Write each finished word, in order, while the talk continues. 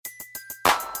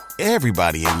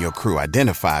Everybody in your crew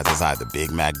identifies as either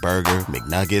Big Mac Burger,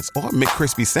 McNuggets, or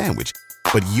McCrispy Sandwich.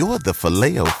 But you're the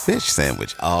Filet-O-Fish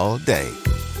Sandwich all day.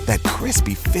 That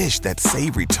crispy fish, that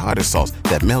savory tartar sauce,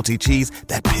 that melty cheese,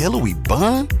 that pillowy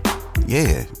bun.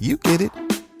 Yeah, you get it.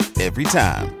 Every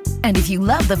time. And if you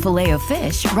love the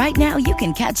Filet-O-Fish, right now you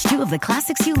can catch two of the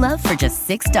classics you love for just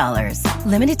 $6.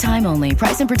 Limited time only.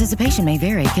 Price and participation may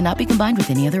vary. Cannot be combined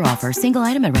with any other offer. Single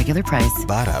item at regular price.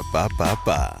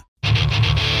 Ba-da-ba-ba-ba.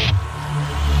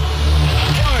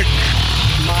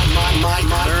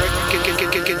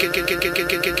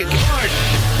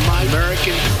 My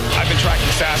American. I've been tracking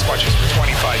Sasquatches for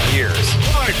 25 years.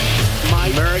 My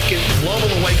American. Global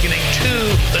awakening to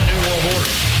the New World Order.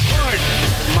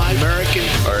 My American.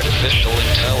 Artificial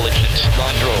intelligence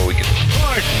android.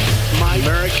 My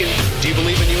American. Do you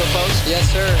believe in UFOs? Yes,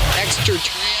 sir.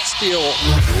 Extraterrestrial.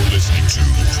 You're listening to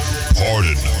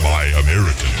Pardon My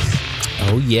American.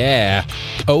 Oh, yeah.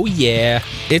 Oh, yeah.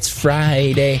 It's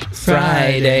Friday.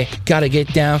 Gotta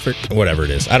get down for whatever it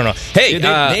is. I don't know. Hey,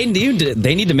 dude,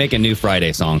 they need to make a new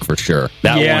Friday song for sure.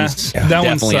 That one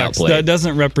sucks. Outplayed. That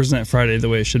doesn't represent Friday the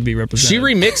way it should be represented. She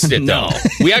remixed it though.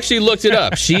 We actually looked it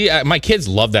up. My kids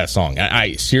love that song.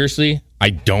 I seriously,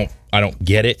 I don't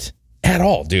get it at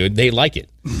all, dude. They like it.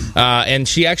 And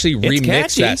she actually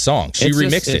remixed that song. She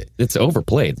remixed it. It's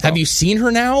overplayed, though. Have you seen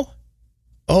her now?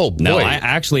 Oh, boy. No, I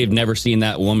actually have never seen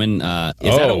that woman. Is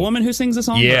that a woman who sings the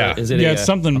song? Yeah. Or is it it's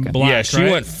something black, Yeah, she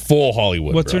went full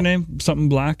Hollywood. What's her name? Something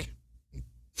Black?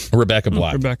 Rebecca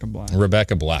Black. Rebecca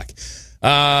Black.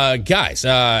 Guys,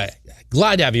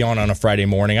 glad to have you on a Friday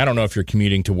morning. I don't know if you're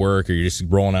commuting to work or you're just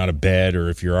rolling out of bed or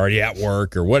if you're already at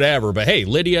work or whatever. But, hey,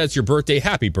 Lydia, it's your birthday.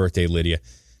 Happy birthday, Lydia.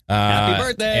 Happy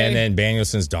birthday. And then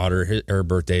Danielson's daughter, her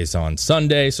birthday is on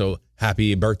Sunday, so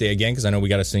happy birthday again, because I know we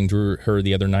got to sing to her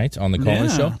the other night on the call-in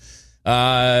show.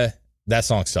 That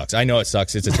song sucks. I know it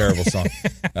sucks. It's a terrible song.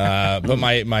 But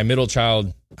my middle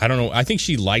child, I don't know. I think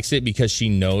she likes it because she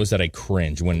knows that I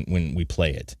cringe when we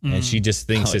play it. And she just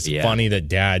thinks it's funny that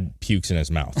dad pukes in his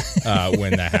mouth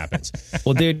when that happens.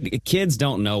 Well, dude, kids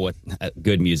don't know what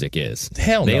good music is.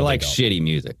 Hell no, they like shitty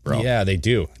music, bro. Yeah, they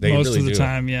do. They Most really of the do.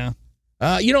 time, yeah.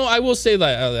 I will say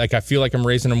that I feel like I'm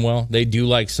raising them well. They do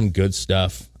like some good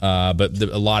stuff, but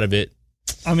a lot of it.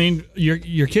 I mean,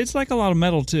 your kids like a lot of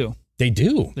metal too. They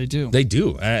do,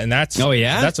 and that's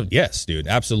yes, dude,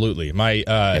 absolutely.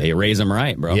 You raise them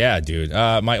right, bro. Yeah, dude.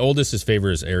 My oldest's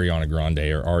favorite is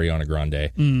Ariana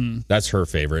Grande. That's her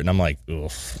favorite, and I'm like,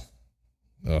 oof.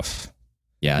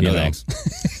 Yeah, no thanks.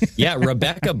 Yeah,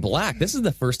 Rebecca Black. This is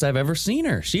the first I've ever seen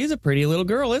her. She's a pretty little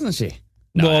girl, isn't she?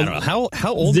 No, I don't know.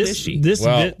 How old is she? It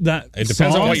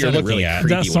depends on what you're looking at.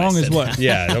 That song is what?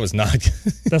 Yeah, that was not good.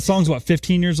 That song's what,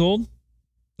 15 years old?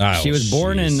 She was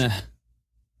born in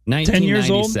 10 years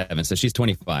old? 1997, so she's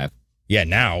 25. Yeah,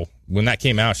 now, when that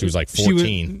came out, she was like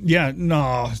 14. I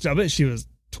bet she was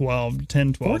 12,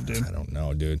 10, 12, dude. I don't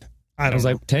know, dude. It was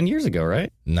like 10 years ago,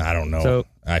 right? No, I don't know. So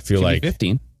I feel like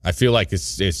 15. I feel like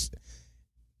it's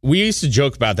we used to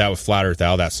joke about that with Flat Earth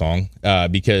Al, that song,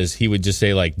 because he would just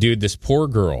say, like, dude, this poor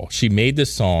girl, she made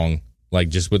this song, like,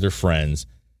 just with her friends,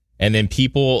 and then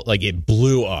people, like, it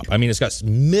blew up. I mean, it's got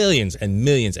millions and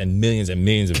millions and millions and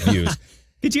millions of views.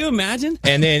 Could you imagine?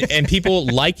 And people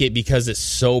like it because it's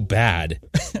so bad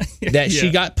that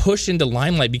she got pushed into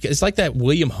limelight, because it's like that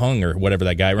William Hung or whatever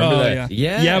that guy. Remember that?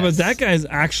 Yeah, but that guy's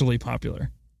actually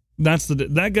popular.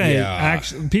 That guy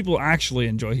actually, people actually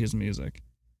enjoy his music.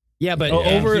 Yeah, but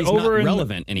he's not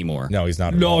relevant anymore. No, he's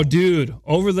not. No, dude,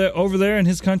 over there in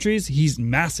his countries, he's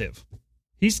massive.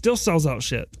 He still sells out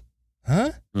shit. Huh?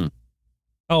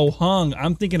 Oh, Hung.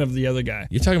 I'm thinking of the other guy.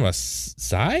 You're talking about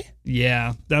Psy?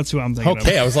 Yeah, that's who I'm thinking of.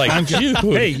 Okay, I was like, dude.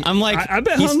 I'm like, I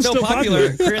bet he's Hung's still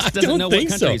popular. Chris doesn't know what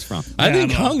country he's from. I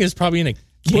think Hung is probably in a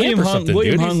camp or something.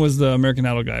 William Hung was the American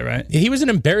Idol guy, right? He was an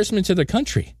embarrassment to the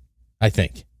country, I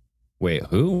think. Wait,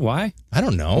 who? Why? I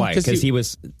don't know. Why? Because he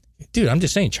was... Dude, I'm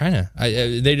just saying, China.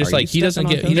 They just like, he doesn't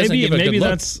give a good look. Maybe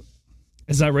that's...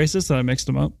 Is that racist that I mixed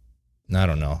them up? I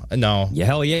don't know. No. Yeah,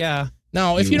 hell yeah.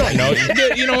 No, if you don't know,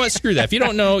 you know what? Screw that. If you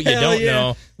don't know, you don't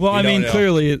know. Well, I mean,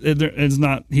 clearly, it's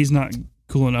not. He's not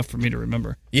cool enough for me to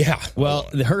remember. Yeah. Well,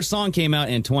 her song came out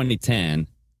in 2010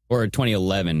 or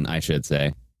 2011, I should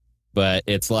say. But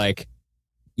it's like,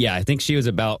 yeah, I think she was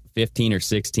about 15 or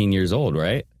 16 years old,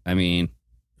 right? I mean,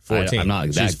 14. I'm not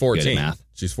that She's 14. good at math.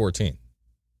 She's 14.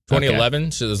 2011.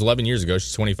 Okay. So it was 11 years ago.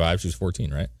 She's 25. She was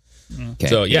 14, right? Okay.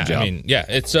 So yeah, I mean, yeah,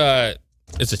 it's a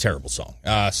terrible song.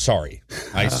 Sorry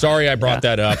I brought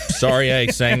that up. Sorry I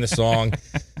sang the song.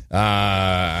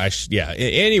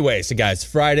 Anyway, so guys,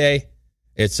 Friday.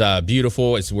 It's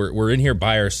beautiful. We're in here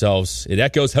by ourselves. It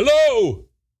echoes. Hello.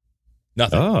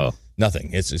 Nothing. Oh. Nothing.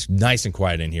 It's nice and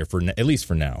quiet in here at least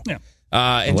for now. Yeah.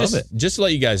 And just to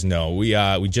let you guys know, we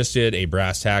just did a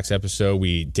brass tacks episode.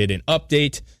 We did an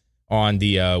update on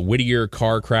the Whittier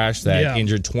car crash that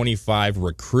injured 25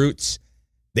 recruits.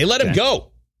 They let him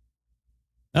go.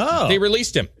 Oh. They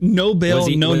released him. No bail,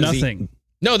 nothing.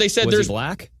 No, they said was he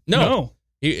black? No.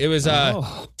 It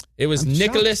was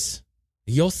Nicholas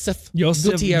Joseph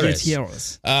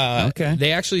Gutierrez. Okay.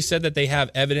 They actually said that they have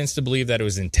evidence to believe that it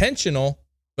was intentional,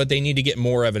 but they need to get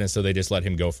more evidence, so they just let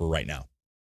him go for right now.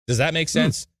 Does that make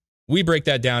sense? We break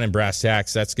that down in brass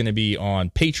tacks. That's going to be on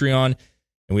Patreon.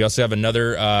 And we also have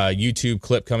another YouTube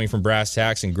clip coming from Brass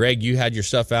Tacks. And Greg, you had your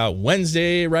stuff out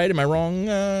Wednesday, right? Am I wrong?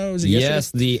 Was it yesterday?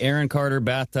 Yes, the Aaron Carter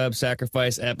bathtub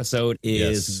sacrifice episode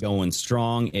is going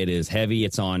strong. It is heavy.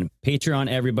 It's on Patreon,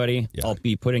 everybody. Yeah. I'll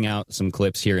be putting out some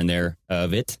clips here and there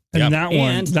of it. And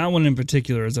that one in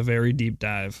particular is a very deep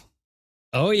dive.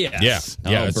 Oh, yeah. Yeah.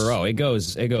 Oh, bro, it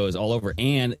goes all over.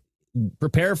 And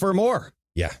prepare for more.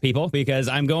 Yeah, people, because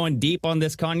I'm going deep on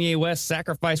this Kanye West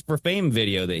sacrifice for fame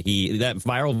video that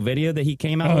viral video that he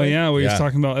came out with. Oh, yeah, where he's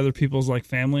talking about other people's like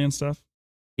family and stuff.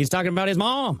 He's talking about his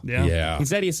mom. Yeah. He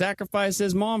said he sacrificed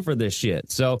his mom for this shit.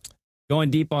 So going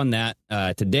deep on that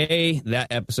today, that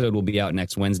episode will be out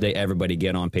next Wednesday. Everybody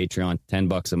get on Patreon,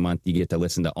 $10 a month. You get to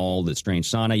listen to all the Strange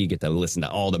Sauna. You get to listen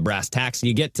to all the Brass Tacks.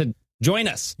 You get to join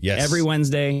us every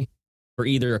Wednesday for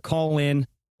either a call in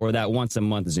or that once a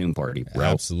month Zoom party, bro.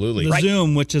 Absolutely. The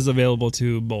Zoom, which is available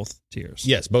to both tiers.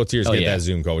 Yes, both tiers get that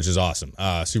Zoom call, which is awesome.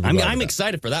 Super. I'm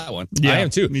excited for that one. Yeah, I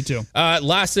am too. Me too.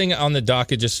 Last thing on the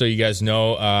docket, just so you guys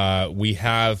know, we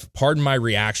have Pardon My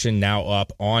Reaction now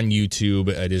up on YouTube.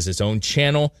 It is its own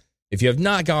channel. If you have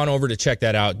not gone over to check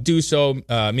that out, do so.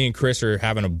 Me and Chris are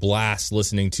having a blast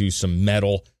listening to some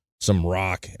metal, some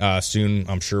rock, soon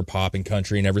I'm sure pop and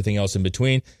country and everything else in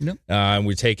between. Yep.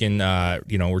 We're taking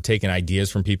ideas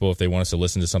from people if they want us to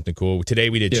listen to something cool. Today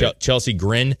we did Chelsea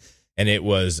Grin, and it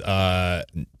was oh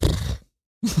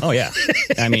yeah,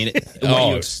 I mean, what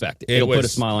you expect? It'll put a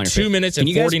smile on your face. 2 minutes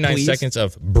and 49 seconds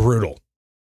of brutal.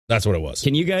 That's what it was.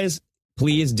 Can you guys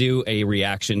please do a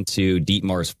reaction to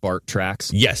Dietmar's fart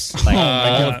tracks? Yes. Like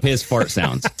all of his fart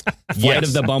sounds. Flight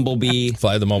of the Bumblebee.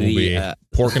 Flight of the Bumblebee.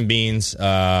 Pork and Beans.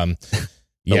 The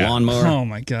lawnmower. Oh,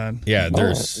 my God. Yeah,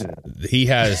 he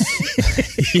has,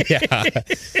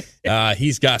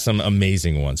 he's got some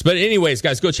amazing ones. But anyways,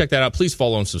 guys, go check that out. Please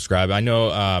follow and subscribe. I know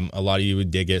a lot of you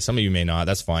would dig it. Some of you may not.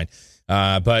 That's fine.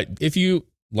 But if you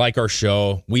like our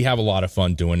show, we have a lot of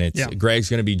fun doing it. Yeah. Greg's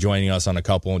going to be joining us on a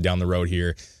couple down the road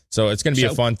here. So it's going to be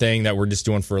a fun thing that we're just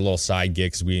doing for a little side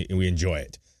gig because we enjoy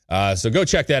it. So go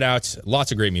check that out.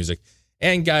 Lots of great music.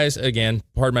 And guys, again,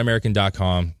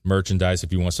 pardonmyamerican.com, merchandise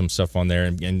if you want some stuff on there.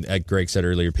 And like Greg said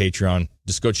earlier, Patreon,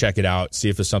 just go check it out. See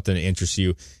if there's something that interests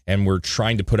you. And we're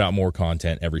trying to put out more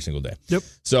content every single day. Yep.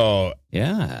 So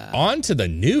on to the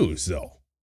news, though.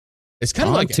 It's kind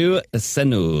of like to the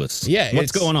news. Yeah.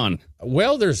 What's going on?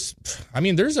 Well, there's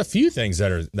a few things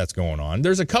that's going on.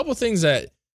 There's a couple things that,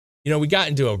 we got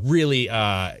into a really,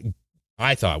 I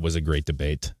thought was a great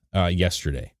debate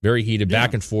yesterday. Very heated,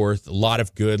 back and forth, a lot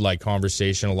of good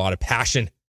conversation, a lot of passion.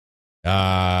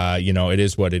 It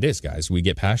is what it is, guys. We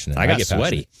get passionate. I got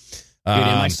sweaty. Dude, in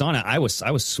my sauna, I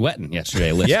was sweating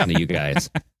yesterday listening to you guys.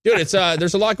 Dude, it's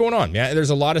there's a lot going on, man. There's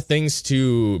a lot of things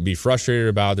to be frustrated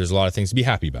about. There's a lot of things to be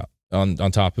happy about on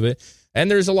top of it. And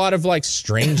there's a lot of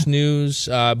strange news.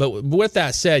 But with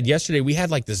that said, yesterday we had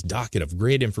this docket of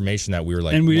great information that we were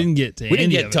and we didn't get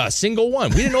to a single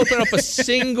one. We didn't open up a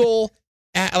single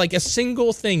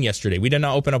thing yesterday. We did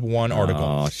not open up one article.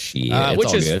 Oh shit!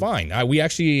 Which is fine. We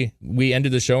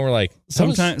ended the show and we're like,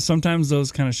 sometimes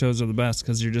those kind of shows are the best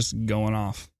because you're just going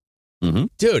off. Mm-hmm.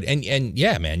 Dude, and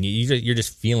yeah, man, you're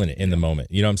just feeling it in the moment.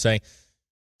 You know what I'm saying?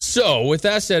 So with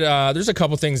that said, there's a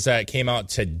couple things that came out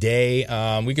today.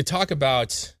 We could talk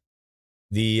about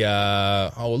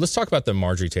let's talk about the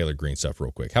Marjorie Taylor Greene stuff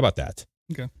real quick. How about that?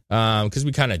 Okay. Because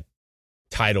we kind of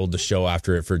titled the show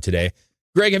after it for today.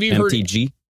 Greg, have you heard?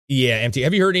 MTG? Yeah, MTG.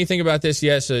 Have you heard anything about this?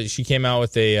 Yes, she came out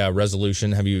with a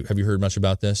resolution. Have you heard much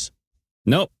about this?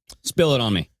 Nope. Spill it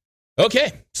on me.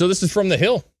 Okay, so this is from The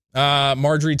Hill.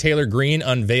 Marjorie Taylor Greene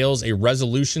unveils a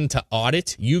resolution to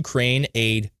audit Ukraine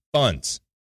aid funds.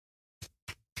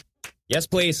 Yes,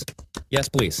 please. Yes,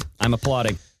 please. I'm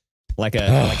applauding like a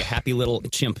happy little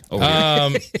chimp over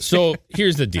here. So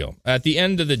here's the deal. At the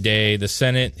end of the day, the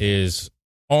Senate is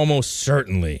almost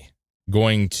certainly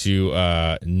going to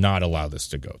not allow this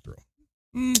to go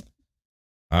through.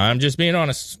 I'm just being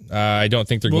honest. I don't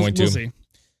think they're going to. We'll see.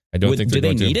 I don't think they're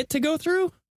going to. Do they need it to go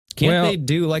through? Can't they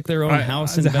do like their own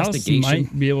House investigation? The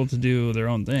House might be able to do their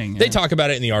own thing. They talk about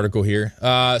it in the article here.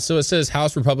 So it says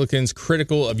House Republicans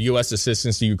critical of U.S.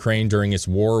 assistance to Ukraine during its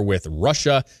war with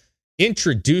Russia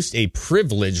introduced a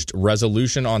privileged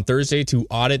resolution on Thursday to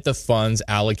audit the funds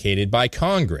allocated by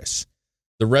Congress.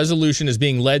 The resolution is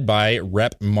being led by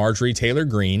Rep. Marjorie Taylor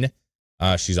Greene.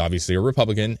 She's obviously a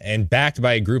Republican, and backed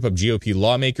by a group of GOP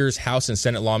lawmakers, House and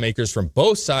Senate lawmakers from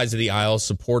both sides of the aisle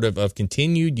supportive of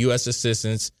continued U.S.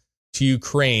 assistance to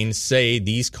Ukraine say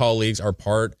these colleagues are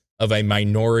part of a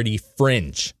minority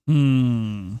fringe.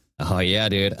 Oh, yeah,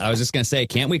 dude. I was just going to say,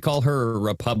 can't we call her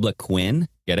Republic Quinn?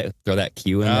 Get it? Throw that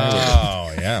Q in there.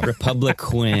 Oh, yeah. Republic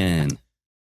Quinn.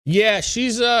 Yeah,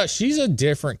 she's a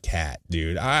different cat,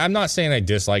 dude. I'm not saying I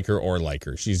dislike her or like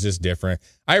her. She's just different.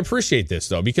 I appreciate this,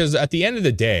 though, because at the end of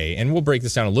the day, and we'll break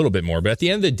this down a little bit more, but at the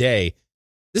end of the day,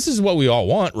 this is what we all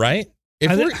want, right?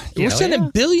 We're sending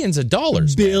billions of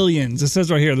dollars. Billions. Man. It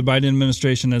says right here, the Biden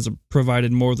administration has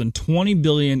provided more than $20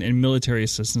 billion in military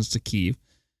assistance to Kyiv,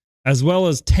 as well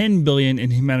as $10 billion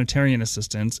in humanitarian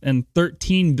assistance and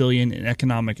 $13 billion in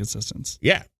economic assistance.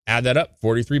 Yeah, add that up,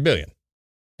 $43 billion.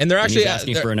 And they're actually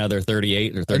asking for another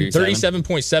 38 or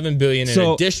 37.7 billion in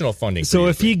additional funding. So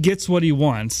if he gets what he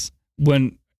wants,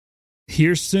 when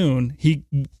here soon, he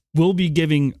will be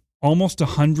giving almost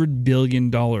 $100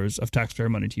 billion of taxpayer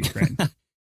money to Ukraine.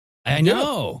 I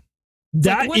know.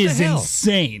 That is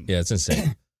insane. Yeah, it's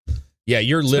insane. Yeah,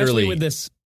 you're literally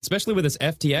especially with this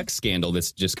FTX scandal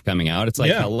that's just coming out. It's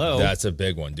like, hello. That's a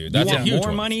big one, dude. That's a huge more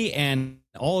one. Money and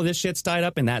all of this shit's tied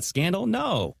up in that scandal?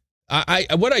 No.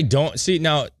 What I don't see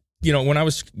now, when I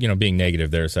was, being negative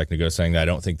there a second ago, saying that I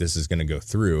don't think this is going to go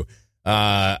through,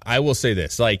 I will say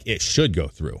this, like, it should go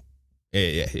through.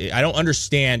 I don't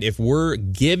understand if we're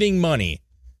giving money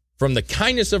from the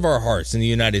kindness of our hearts in the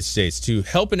United States to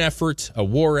help an effort, a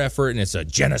war effort, and it's a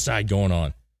genocide going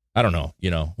on. I don't know,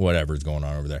 whatever's going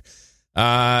on over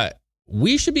there.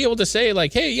 We should be able to say,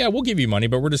 like, hey, yeah, we'll give you money,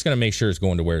 but we're just going to make sure it's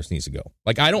going to where it needs to go.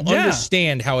 Like, I don't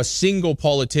understand how a single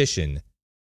politician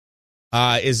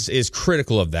is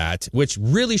critical of that, which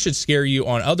really should scare you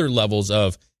on other levels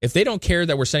of, if they don't care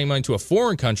that we're sending money to a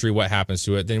foreign country, what happens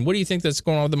to it, then what do you think that's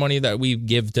going on with the money that we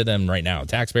give to them right now?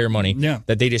 Taxpayer money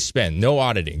that they just spend. No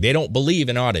auditing. They don't believe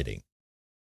in auditing.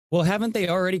 Well, haven't they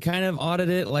already kind of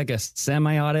audited, like a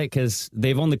semi-audit? Because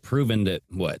they've only proven that,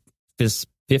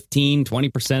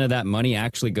 15-20% of that money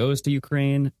actually goes to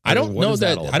Ukraine? I don't know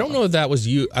that. I don't know if that was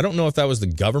you. I don't know if that was the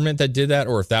government that did that,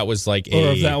 or if that was like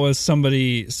or if that was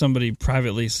somebody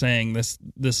privately saying this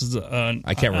is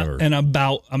I can't remember an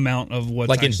about amount of what,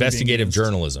 like investigative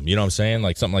journalism. You know what I'm saying?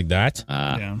 Like something like that.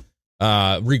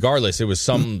 Regardless, it was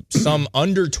some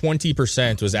under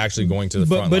 20% was actually going to the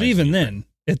front. But even then,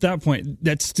 at that point,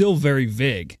 that's still very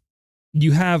vague.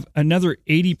 You have another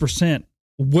 80%.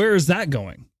 Where is that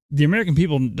going? The American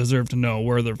people deserve to know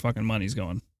where their fucking money's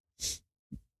going.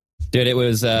 Dude, it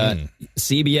was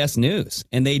CBS News,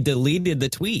 and they deleted the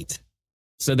tweet.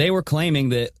 So they were claiming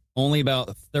that only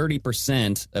about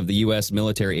 30% of the U.S.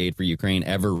 military aid for Ukraine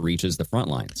ever reaches the front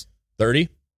lines. 30?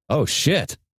 Oh,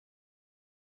 shit.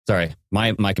 Sorry,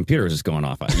 my computer was just going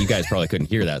off. You guys probably couldn't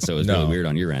hear that, so it was really weird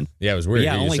on your end. Yeah, it was weird.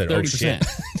 But yeah, only said,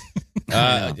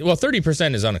 30%. Well,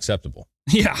 30% is unacceptable.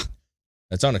 Yeah.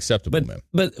 That's unacceptable, man.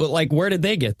 But like, where did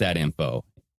they get that info?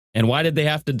 And why did they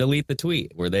have to delete the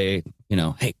tweet? Were they,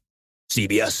 hey,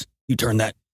 CBS, you turn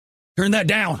that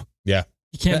down. Yeah.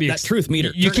 You can't be that truth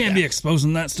meter. You can't be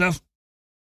exposing that stuff.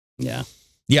 Yeah.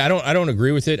 Yeah, I don't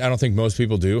agree with it. I don't think most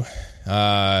people do.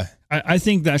 I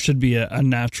think that should be a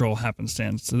natural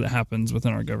happenstance that happens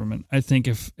within our government. I think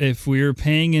if we're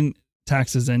paying in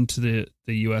taxes into the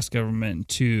U.S. government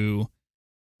to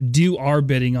do our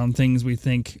bidding on things we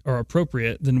think are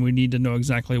appropriate, then we need to know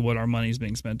exactly what our money is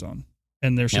being spent on.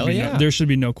 And there should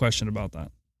be no question about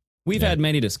that. We've had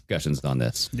many discussions on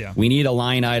this. Yeah. We need a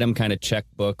line item kind of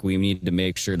checkbook. We need to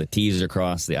make sure the T's are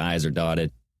crossed, the I's are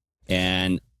dotted.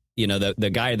 And,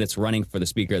 the guy that's running for the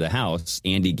Speaker of the House,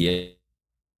 Andy Gibbs,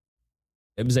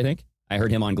 I think. I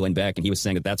heard him on Glenn Beck, and he was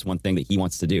saying that that's one thing that he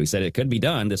wants to do. He said it could be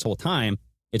done this whole time.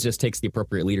 It just takes the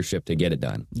appropriate leadership to get it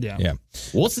done. Yeah.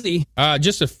 We'll see.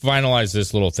 Just to finalize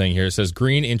this little thing here, it says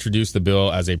Green introduced the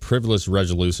bill as a privileged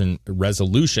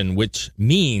resolution, which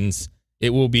means it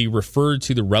will be referred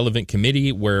to the relevant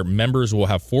committee where members will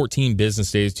have 14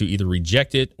 business days to either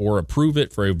reject it or approve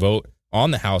it for a vote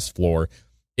on the House floor.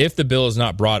 If the bill is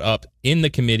not brought up in the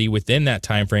committee within that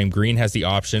time frame, Green has the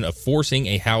option of forcing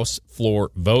a House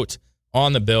floor vote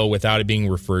on the bill without it being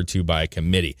referred to by a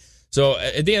committee. So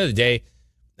at the end of the day,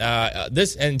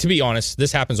 this, and to be honest,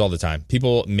 this happens all the time.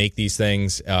 People make these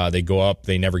things, they go up,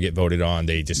 they never get voted on,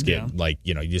 they just get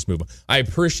you just move on. I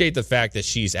appreciate the fact that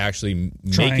she's actually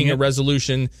making a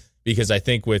resolution, because I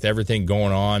think with everything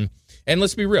going on, and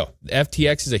let's be real,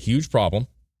 FTX is a huge problem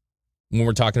when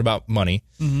we're talking about money.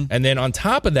 Mm-hmm. And then on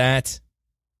top of that,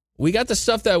 we got the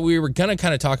stuff that we were going to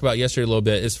kind of talk about yesterday a little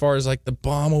bit, as far as like the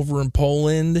bomb over in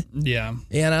Poland. Yeah.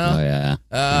 You know? Oh,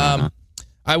 yeah.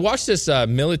 I watched this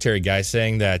military guy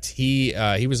saying that he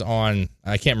was on,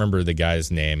 I can't remember the guy's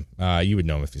name. You would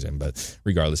know him if he's in, but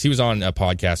regardless, he was on a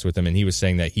podcast with him, and he was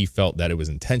saying that he felt that it was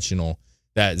intentional,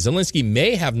 that Zelensky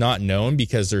may have not known,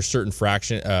 because there's certain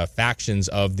factions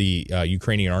of the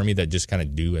Ukrainian army that just kind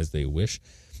of do as they wish.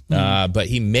 But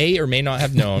he may or may not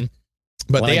have known.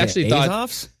 But they actually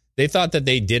thought that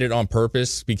they did it on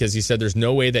purpose, because he said there's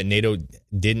no way that NATO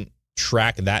didn't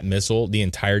track that missile the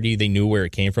entirety. They knew where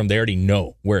it came from. They already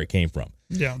know where it came from.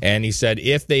 Yeah. And he said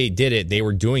if they did it, they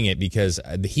were doing it because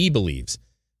he believes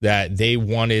that they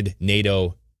wanted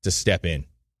NATO to step in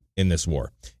this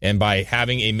war. And by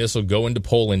having a missile go into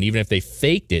Poland, even if they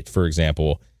faked it, for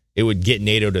example, it would get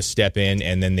NATO to step in,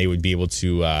 and then they would be able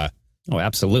to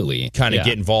absolutely kind of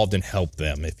get involved and help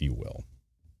them, if you will.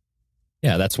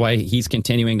 Yeah, that's why he's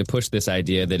continuing to push this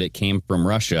idea that it came from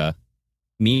Russia.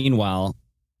 Meanwhile,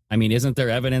 I mean, isn't there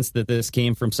evidence that this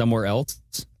came from somewhere else?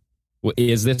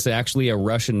 Is this actually a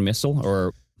Russian missile,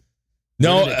 or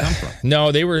where did it come from?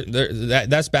 No,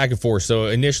 that's back and forth. So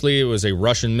initially it was a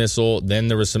Russian missile. Then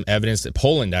there was some evidence that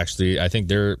Poland, actually, I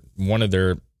think one of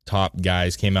their top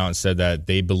guys came out and said that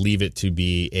they believe it to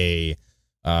be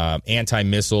a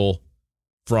anti-missile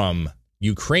from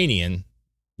Ukrainian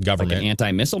government. Like an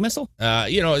anti-missile missile?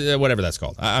 Whatever that's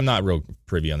called. I'm not real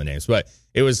privy on the names, but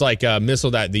it was like a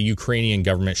missile that the Ukrainian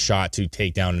government shot to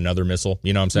take down another missile.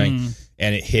 You know what I'm saying?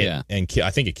 And it hit and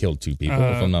I think it killed 2 people,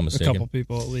 if I'm not mistaken. A couple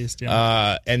people at least,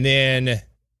 yeah. And then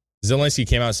Zelensky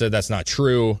came out and said that's not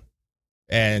true.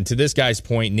 And to this guy's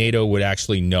point, NATO would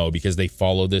actually know, because they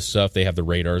follow this stuff. They have the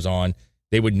radars on.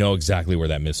 They would know exactly where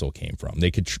that missile came from.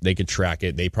 They could track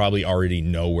it. They probably already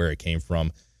know where it came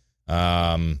from.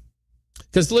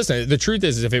 Because listen, the truth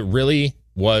is, if it really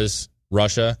was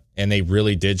Russia and they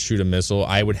really did shoot a missile,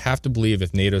 I would have to believe,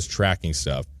 if NATO's tracking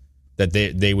stuff, that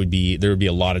there would be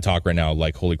a lot of talk right now,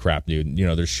 like, holy crap, dude,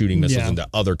 they're shooting missiles into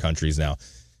other countries now,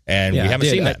 and we haven't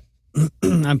seen that.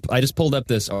 I just pulled up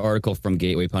this article from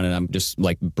Gateway Pundit. I'm just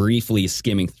like briefly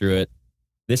skimming through it.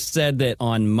 This said that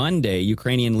on Monday,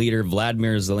 Ukrainian leader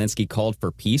Vladimir Zelensky called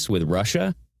for peace with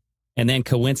Russia, and then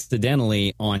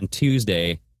coincidentally on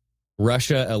Tuesday,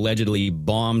 Russia allegedly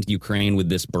bombed Ukraine with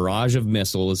this barrage of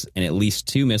missiles, and at least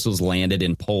 2 missiles landed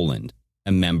in Poland,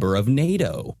 a member of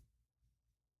NATO.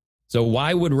 So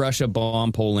why would Russia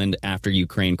bomb Poland after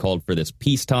Ukraine called for this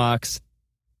peace talks?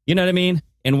 You know what I mean?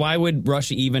 And why would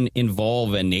Russia even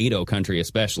involve a NATO country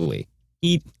especially?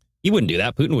 He wouldn't do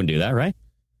that. Putin wouldn't do that, right?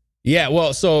 Yeah,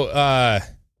 well, so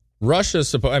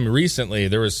Russia's recently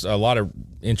there was a lot of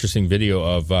interesting video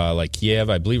of like Kiev,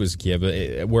 I believe it was Kiev,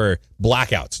 where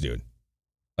blackouts, dude.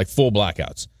 Like full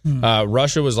blackouts.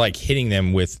 Russia was like hitting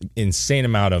them with insane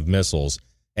amount of missiles,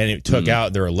 and it took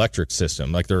out their electric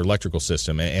system, like their electrical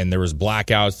system. And there was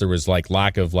blackouts. There was like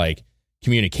lack of like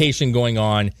communication going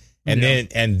on.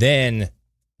 And then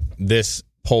this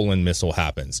Poland missile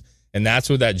happens. And that's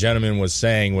what that gentleman was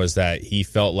saying, was that he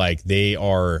felt like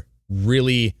they're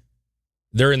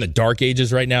in the dark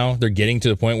ages right now. They're getting to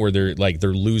the point where they're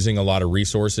losing a lot of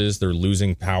resources. They're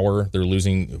losing power. They're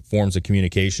losing forms of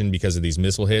communication because of these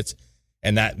missile hits.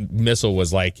 And that missile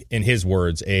was, like, in his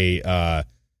words, a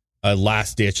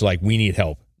last ditch. Like, we need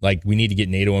help. Like, we need to get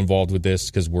NATO involved with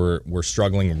this because we're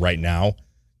struggling right now.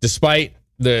 Despite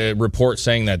the report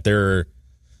saying that they're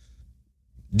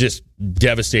just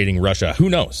devastating Russia. Who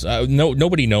knows?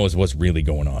 Nobody knows what's really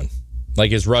going on.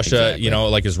 Like, is Russia,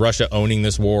 is Russia owning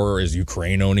this war, or is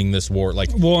Ukraine owning this war? Like,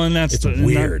 well, and that's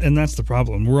weird. And that's the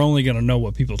problem. We're only going to know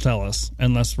what people tell us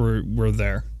unless we're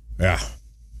there. Yeah.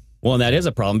 Well, and that is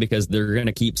a problem, because they're going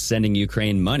to keep sending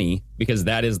Ukraine money, because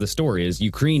that is the story, is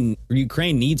Ukraine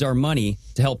needs our money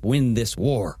to help win this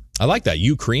war. I like that.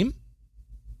 Ukraine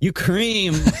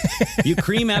Abdul-Jabbar.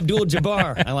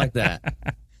 I like that.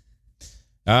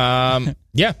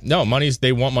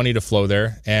 They want money to flow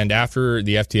there, and after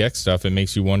the FTX stuff, it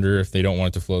makes you wonder if they don't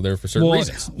want it to flow there for certain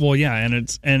reasons. Well, yeah, and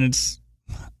it's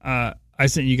I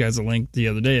sent you guys a link the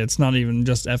other day. It's not even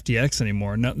just FTX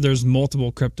anymore. No, there's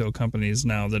multiple crypto companies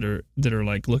now that are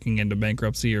like looking into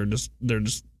bankruptcy, or they're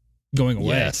just going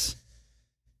away. Yes.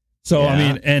 So I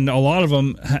mean, and a lot of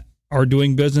them are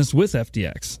doing business with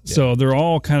FTX. Yeah. So they're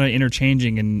all kind of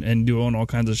interchanging and doing all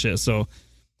kinds of shit. So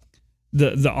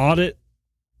the audit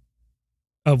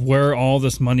of where all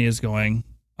this money is going,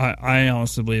 I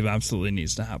honestly believe absolutely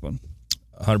needs to happen.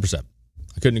 100%.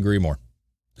 I couldn't agree more.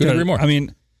 I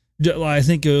mean, I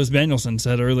think it was Danielson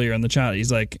said earlier in the chat.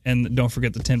 He's like, and don't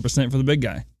forget the 10% for the big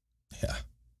guy. Yeah.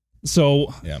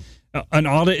 So an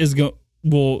audit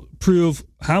will prove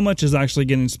how much is actually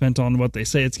getting spent on what they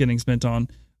say it's getting spent on,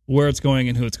 where it's going,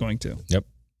 and who it's going to. Yep.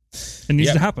 It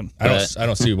needs to happen. I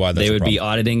don't see why that's they would a be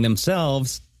auditing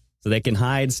themselves so they can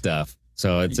hide stuff.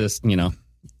 So it's just,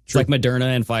 it's like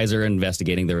Moderna and Pfizer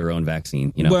investigating their own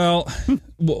vaccine. Well,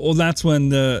 that's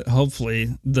when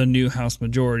hopefully the new House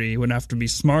majority would have to be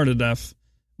smart enough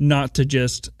not to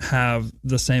just have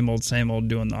the same old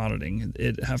doing the auditing.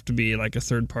 It'd have to be like a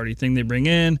third party thing they bring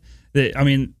in.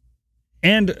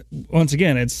 And once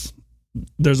again,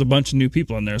 there's a bunch of new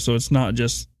people in there, so it's not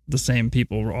just the same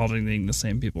people auditing the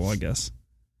same people, I guess.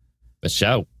 The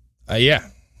show. Yeah.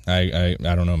 I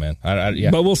don't know, man.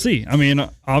 But we'll see. I mean,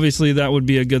 obviously that would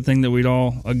be a good thing that we'd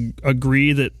all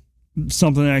agree that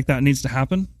something like that needs to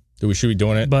happen. We should be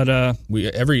doing it. But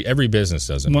every business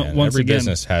does it, man. Every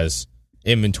business has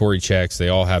inventory checks. They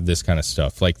all have this kind of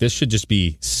stuff. Like, this should just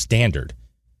be standard.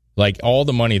 Like, all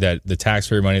the money the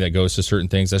taxpayer money that goes to certain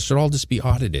things, that should all just be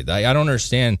audited. I don't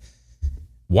understand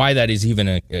why that is even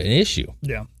an issue.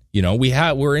 Yeah.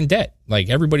 We're in debt. Like,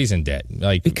 everybody's in debt.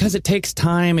 Like, because it takes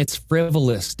time. It's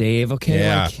frivolous, Dave. Okay.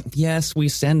 Yeah. Like, yes, we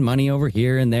send money over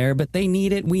here and there, but they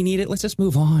need it. We need it. Let's just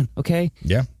move on. Okay.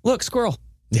 Yeah. Look, squirrel.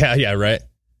 Yeah. Right.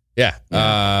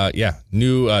 Yeah.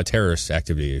 New terrorist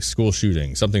activity, school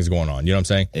shooting. Something's going on. You know what I'm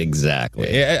saying?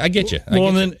 Exactly. I get you.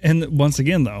 And once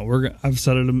again, though, I've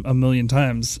said it a million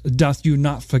times. Doth you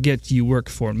not forget you work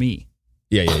for me?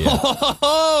 Yeah.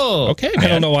 Okay, man. I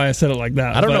don't know why I said it like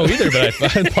that. I don't know either,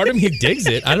 but part of me digs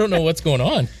it. I don't know what's going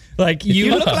on. Like,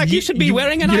 you look like you should be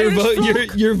wearing an Irish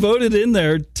frock. You're voted in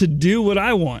there to do what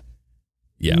I want.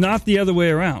 Yeah. Not the other way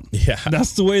around. Yeah.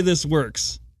 That's the way this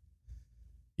works.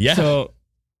 Yeah. So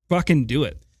fucking do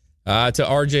it. To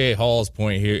RJ Hall's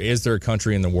point here, is there a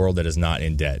country in the world that is not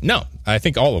in debt? No, I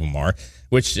think all of them are,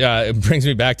 which brings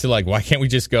me back to, like, why can't we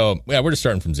just go, we're just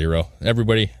starting from zero.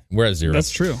 Everybody, we're at zero. That's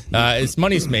true. It's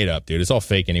money's made up, dude. It's all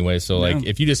fake anyway. So, like,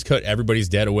 if you just cut everybody's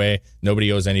debt away,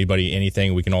 nobody owes anybody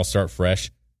anything, we can all start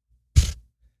fresh.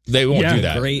 They won't do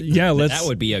that. That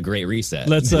would be a great reset.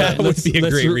 That would be a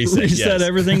great reset. Reset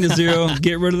everything to zero.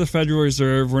 Get rid of the Federal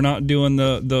Reserve. We're not doing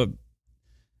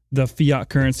the fiat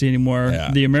currency anymore.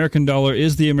 Yeah. The American dollar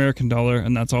is the American dollar,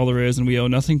 and that's all there is, and we owe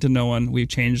nothing to no one. We've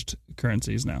changed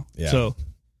currencies now. Yeah. So,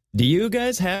 do you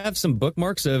guys have some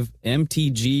bookmarks of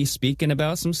MTG speaking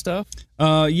about some stuff?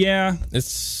 Yeah.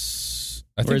 It's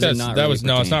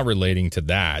not relating to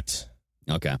that.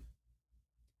 Okay.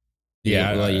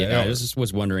 Yeah. I just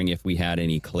was wondering if we had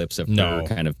any clips of her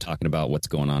kind of talking about what's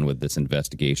going on with this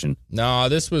investigation. No,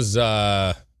 this was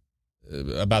about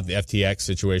the FTX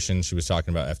situation. She was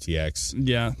talking about FTX.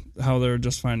 Yeah, how they're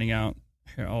just finding out.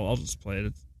 Here, I'll just play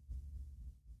it.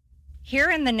 Here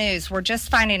in the news, we're just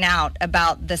finding out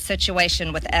about the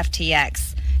situation with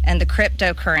FTX and the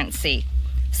cryptocurrency.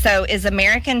 So is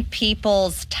American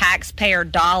people's taxpayer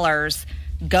dollars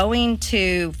going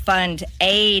to fund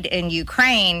aid in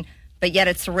Ukraine, but yet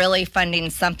it's really funding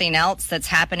something else that's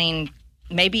happening,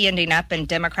 maybe ending up in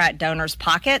Democrat donors'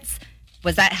 pockets?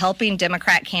 Was that helping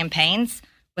Democrat campaigns?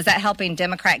 Was that helping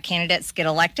Democrat candidates get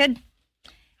elected?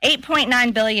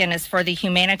 $8.9 billion is for the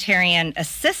humanitarian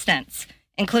assistance,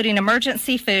 including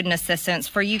emergency food and assistance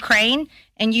for Ukraine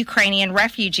and Ukrainian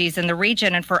refugees in the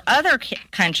region and for other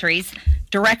countries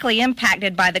directly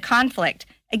impacted by the conflict.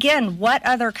 Again, what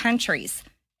other countries?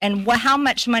 And how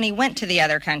much money went to the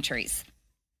other countries?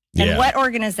 And what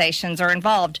organizations are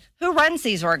involved? Who runs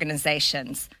these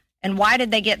organizations? And why did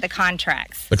they get the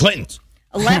contracts? The Clintons.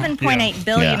 $11.8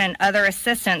 billion in other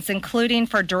assistance, including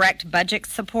for direct budget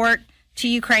support to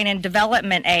Ukraine and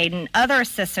development aid and other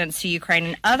assistance to Ukraine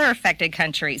and other affected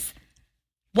countries.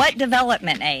 What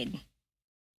development aid?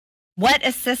 What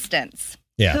assistance?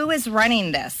 Yeah. Who is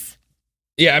running this?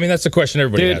 Yeah, I mean, that's the question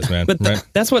everybody has, man. But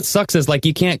that's what sucks is, like,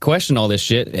 you can't question all this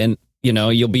shit, and,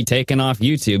 you'll be taken off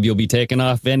YouTube. You'll be taken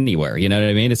off anywhere. You know what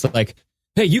I mean? It's like,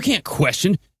 hey, you can't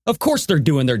question. Of course they're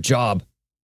doing their job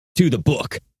to the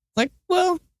book. Like,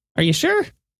 well, are you sure?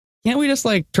 Can't we just,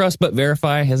 like, trust but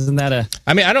verify? Isn't that a?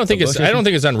 I mean, I don't think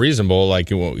it's unreasonable. Like,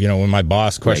 when my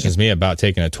boss questions me about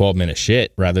taking a 12-minute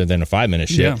shit rather than a 5-minute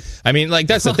shit. Yeah. I mean, like,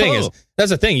 that's the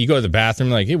thing. You go to the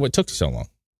bathroom, like, hey, what took you so long?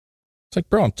 It's like,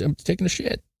 bro, I'm taking a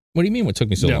shit. What do you mean? What took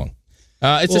me so long?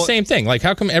 It's the same thing. Like,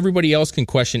 how come everybody else can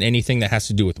question anything that has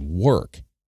to do with work?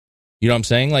 You know what I'm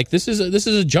saying? Like, this is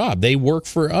a job. They work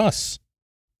for us.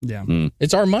 Yeah,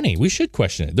 it's our money. We should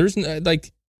question it. There's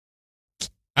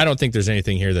I don't think there's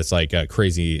anything here that's like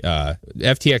crazy.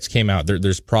 FTX came out.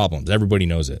 There's problems. Everybody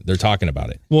knows it. They're talking about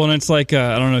it. Well, and it's like,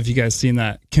 I don't know if you guys seen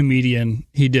that comedian.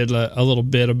 He did a little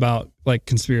bit about like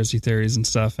conspiracy theories and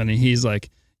stuff. And he's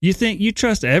like, you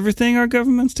trust everything our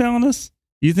government's telling us?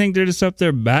 You think they're just up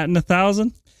there batting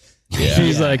 1,000? Yeah.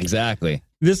 He's like, exactly.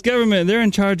 This government, they're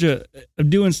in charge of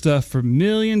doing stuff for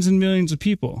millions and millions of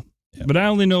people. Yeah. But I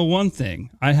only know one thing.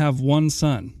 I have one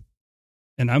son,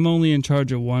 and I'm only in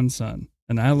charge of one son.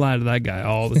 And I lie to that guy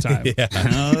all the time. Yeah.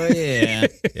 Oh, yeah.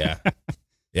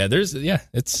 Yeah.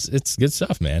 It's good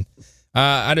stuff, man.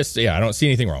 I don't see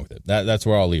anything wrong with it. That's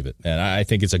where I'll leave it. And I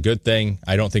think it's a good thing.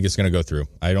 I don't think it's going to go through.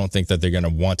 I don't think that they're going to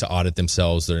want to audit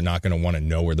themselves. They're not going to want to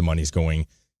know where the money's going,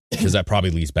 because that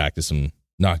probably leads back to some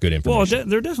not good information. Well,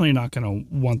 they're definitely not going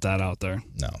to want that out there.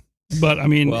 No. But I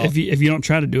mean, if you don't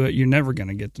try to do it, you're never going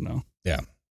to get to know. Yeah.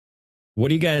 What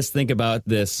do you guys think about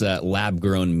this lab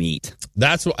grown meat?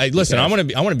 That's what listen. I want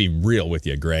to be real with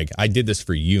you, Greg. I did this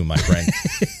for you, my friend.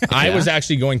 I was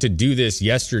actually going to do this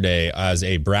yesterday as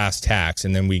a brass tax,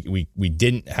 and then we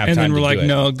didn't have time. And then we're to like, do it.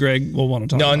 no, Greg, we'll want to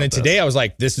talk. No, about and then this. today I was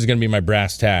like, this is going to be my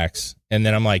brass tax, and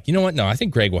then I'm like, you know what? No, I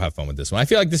think Greg will have fun with this one. I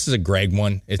feel like this is a Greg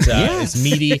one. It's it's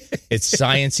meaty, it's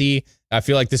sciencey. I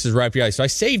feel like this is right up your alley. So I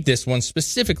saved this one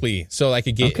specifically so I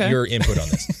could get your input on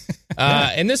this.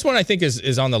 And this one I think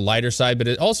is on the lighter side, but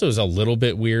it also is a little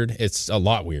bit weird. It's a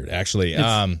lot weird, actually.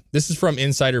 This is from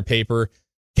Insider Paper.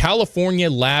 California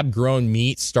lab-grown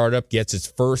meat startup gets its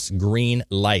first green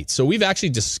light. So we've actually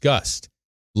discussed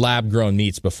lab-grown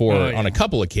meats before on a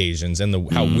couple occasions,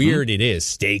 and how weird it is.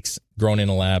 Steaks grown in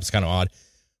a lab. It's kind of odd.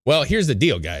 Well, here's the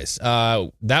deal, guys.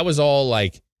 That was all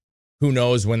like, who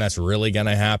knows when that's really going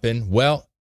to happen? Well,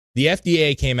 the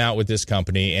FDA came out with this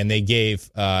company, and they gave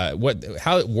how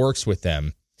it works with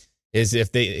them is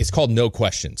it's called no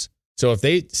questions. So if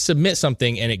they submit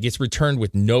something and it gets returned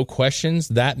with no questions,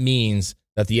 that means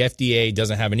that the FDA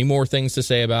doesn't have any more things to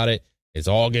say about it. It's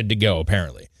all good to go,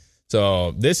 apparently.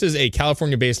 So this is a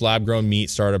California-based lab-grown meat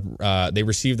startup. They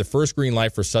received the first green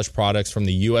light for such products from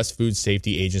the U.S. Food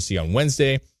Safety Agency on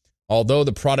Wednesday, although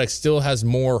the product still has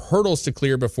more hurdles to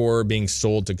clear before being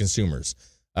sold to consumers.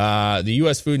 The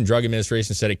U.S. Food and Drug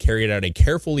Administration said it carried out a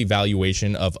careful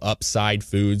evaluation of Upside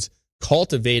Foods'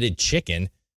 cultivated chicken,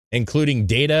 including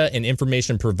data and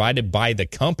information provided by the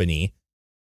company,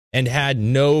 and had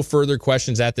no further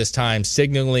questions at this time,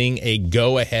 signaling a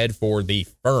go-ahead for the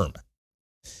firm.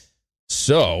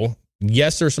 So,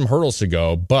 yes, there's some hurdles to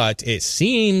go, but it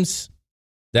seems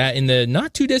that in the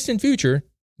not-too-distant future,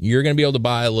 you're going to be able to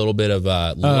buy a little bit of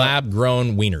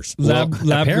lab-grown wieners.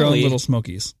 Lab-grown Little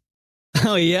Smokies.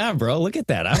 Oh, yeah, bro. Look at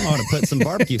that. I want to put some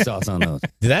barbecue sauce on those.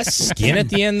 That skin at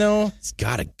the end, though, it's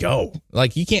got to go.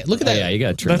 Like, you can't. Look at that. Yeah, you got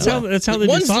to trim That's how they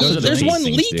do sausage. There's one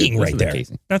leaking right there.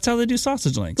 That's how they do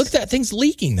sausage links. Look, that thing's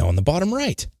leaking, though, on the bottom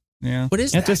right. Yeah. What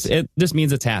is that? It just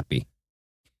means it's happy.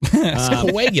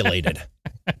 It's coagulated.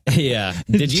 Yeah.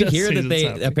 Did you hear that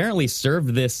they apparently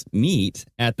served this meat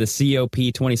at the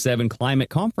COP27 climate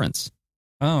conference?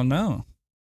 Oh, no.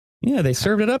 Yeah, they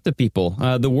served it up to people.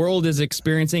 The world is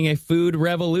experiencing a food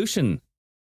revolution,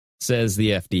 says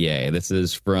the FDA. This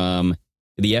is from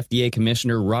the FDA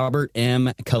Commissioner Robert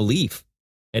M. Khalif.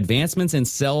 Advancements in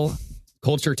cell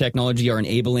culture technology are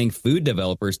enabling food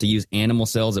developers to use animal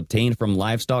cells obtained from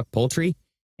livestock, poultry,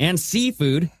 and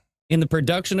seafood in the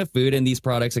production of food, and these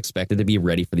products expected to be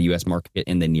ready for the U.S. market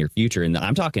in the near future. And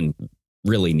I'm talking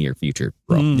really near future,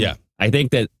 bro. Yeah. I think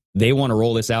that they want to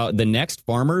roll this out. The next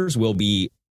farmers will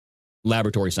be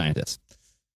laboratory scientists.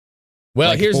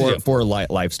 Well, like here's for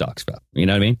livestock stuff. You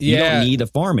know what I mean? Yeah. You don't need a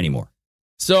farm anymore.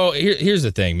 So here's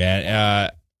the thing,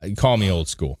 man. Call me old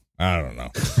school. I don't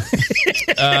know.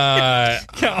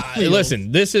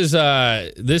 Listen, this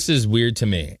is weird to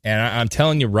me, and I'm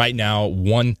telling you right now,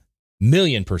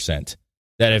 1,000,000%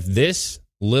 that if this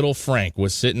little Frank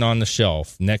was sitting on the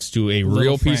shelf next to a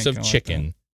real piece of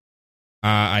chicken,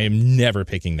 I am never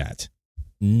picking that.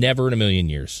 Never in a million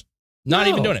years. Not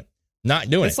even doing it.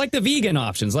 Not doing it. It's like the vegan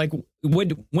options. Like,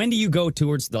 when do you go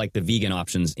towards like the vegan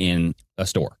options in a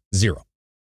store? Zero.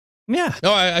 Yeah.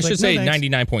 No, I should say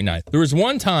 99.9. There was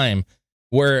one time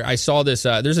where I saw this.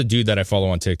 There's a dude that I follow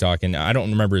on TikTok, and I don't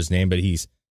remember his name, but he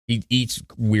eats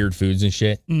weird foods and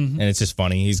shit, and it's just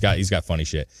funny. He's got funny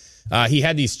shit. He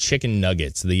had these chicken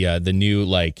nuggets, the new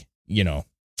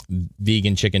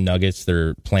vegan chicken nuggets.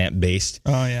 They're plant based.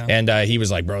 Oh yeah. And he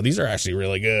was like, "Bro, these are actually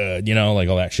really good," like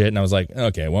all that shit. And I was like,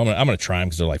 "Okay, well, I'm gonna try them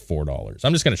because they're like $4.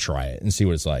 I'm just gonna try it and see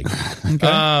what it's like."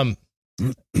 Okay.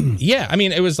 Yeah. I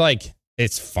mean, it was like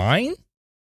it's fine.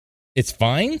 It's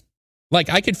fine. Like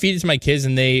I could feed it to my kids,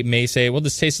 and they may say, "Well,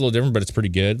 this tastes a little different, but it's pretty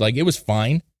good." Like it was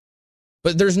fine.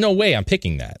 But there's no way I'm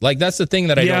picking that. Like, that's the thing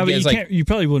that I don't get. But you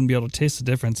probably wouldn't be able to taste the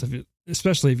difference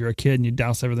especially if you're a kid and you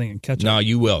douse everything in ketchup. No,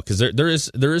 you will, because there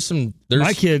is some.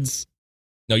 My kids.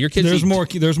 No, your kids.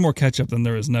 There's more ketchup than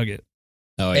there is nugget.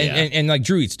 Oh yeah, and like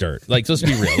Drew eats dirt. Like, let's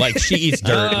be real. Like, she eats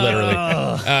dirt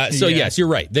literally. So yes, you're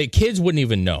right. The kids wouldn't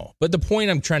even know. But the point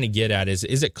I'm trying to get at is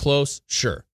it close?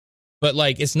 Sure, but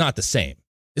like, it's not the same.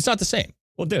 It's not the same.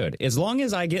 Well, dude, as long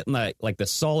as I get like the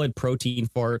solid protein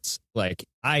farts, like,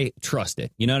 I trust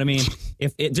it. You know what I mean?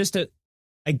 If it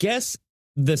I guess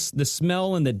the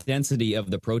smell and the density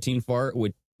of the protein fart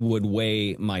would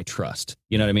weigh my trust.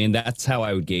 You know what I mean? That's how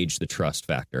I would gauge the trust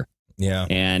factor. Yeah.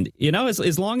 And,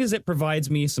 as long as it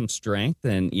provides me some strength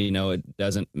and, it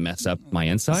doesn't mess up my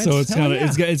insides. So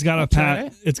it's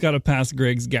got to pass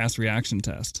Greg's gas reaction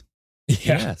test.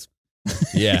 Yes.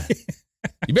 Yeah.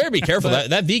 You better be careful.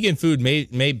 That vegan food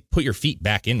may put your feet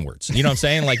back inwards. You know what I'm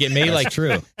saying? Like, it may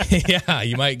true. Yeah,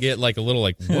 you might get like a little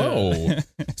like, whoa.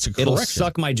 It'll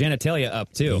suck my genitalia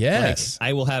up too. Yes. Like,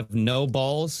 I will have no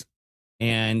balls,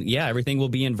 and everything will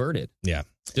be inverted. Yeah.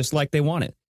 Just like they want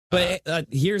it. But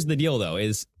here's the deal, though,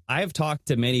 is I've talked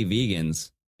to many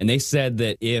vegans, and they said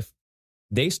that if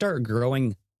they start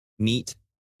growing meat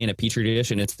in a petri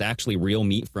dish and it's actually real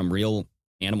meat from real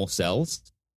animal cells,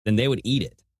 then they would eat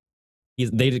it.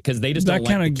 Because they just don't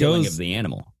like the killing of the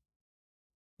animal.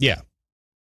 Yeah.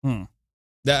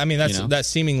 That's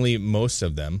seemingly most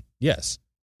of them. Yes.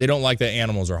 They don't like that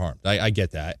animals are harmed. I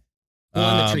get that.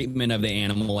 Well, the treatment of the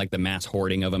animal, like the mass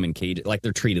hoarding of them in cages, like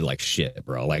they're treated like shit,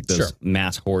 bro. Like those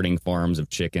mass hoarding farms of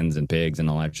chickens and pigs and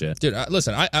all that shit. Dude,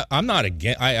 listen, I'm not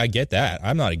against. I get that.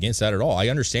 I'm not against that at all. I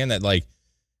understand that. Like,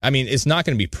 I mean, it's not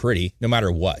going to be pretty no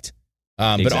matter what.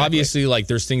 But obviously, like,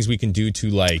 there's things we can do to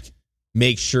like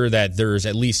make sure that there's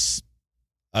at least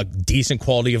a decent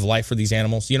quality of life for these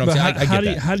animals. You know what I'm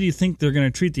saying? How do you think they're going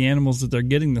to treat the animals that they're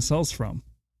getting the cells from?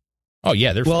 Oh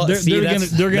yeah, they're going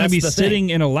to be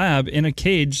sitting in a lab in a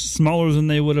cage smaller than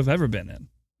they would have ever been in.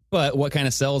 But what kind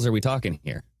of cells are we talking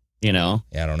here? Yeah,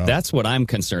 I don't know. That's what I'm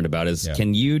concerned about is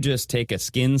can you just take a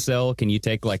skin cell? Can you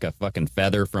take like a fucking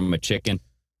feather from a chicken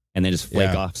and then just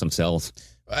flake off some cells?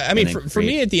 I mean, for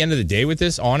me at the end of the day with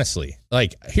this, honestly,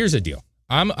 like, here's the deal.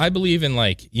 I believe in,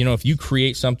 like, if you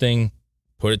create something,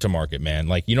 put it to market, man.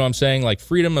 Like, you know what I'm saying? Like,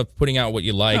 freedom of putting out what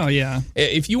you like. Oh, yeah.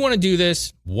 If you want to do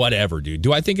this, whatever, dude.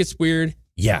 Do I think it's weird?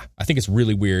 Yeah, I think it's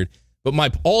really weird. But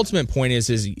my ultimate point is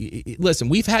listen,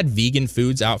 we've had vegan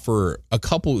foods out for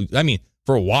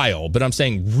for a while, but I'm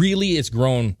saying really it's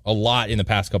grown a lot in the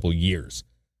past couple of years.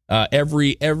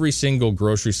 Every single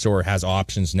grocery store has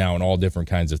options now in all different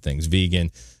kinds of things,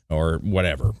 vegan or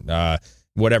whatever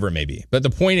it may be. But the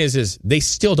point is they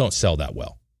still don't sell that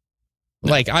well.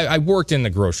 No. Like, I worked in the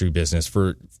grocery business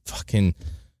for fucking,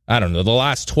 I don't know, the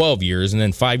last 12 years and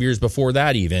then 5 years before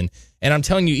that even. And I'm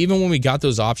telling you, even when we got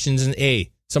those options, and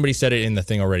somebody said it in the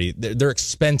thing already, they're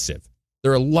expensive.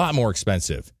 They're a lot more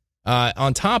expensive.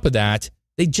 On top of that,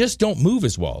 they just don't move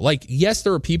as well. Like, yes,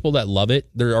 there are people that love it.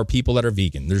 There are people that are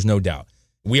vegan. There's no doubt.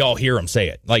 We all hear them say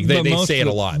it. Like, they say it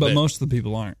a lot. But most of the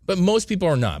people aren't. But most people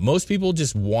are not. Most people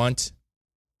just want...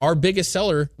 Our biggest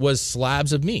seller was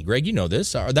slabs of meat. Greg, you know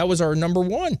this. That was our number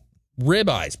one.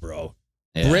 Ribeyes, bro.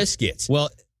 Yeah. Briskets.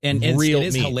 Well, and it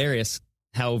is hilarious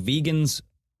how vegans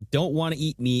don't want to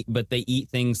eat meat, but they eat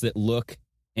things that look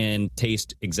and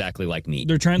taste exactly like meat.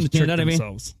 They're trying to trick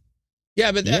themselves.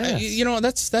 Yeah, but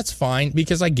that's fine,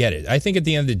 because I get it. I think at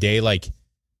the end of the day, like,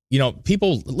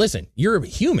 people, listen, you're a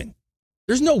human.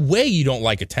 There's no way you don't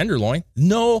like a tenderloin.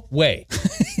 No way.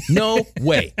 No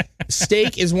way.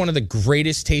 Steak is one of the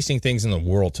greatest tasting things in the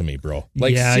world to me, bro.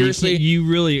 Like, seriously, you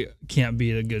really can't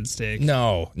beat a good steak.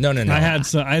 No. I had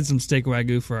some steak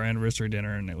wagyu for our anniversary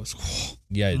dinner, and it was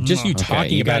just you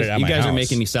talking about it at my house. You guys are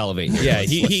making me salivate here.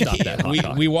 Yeah, stop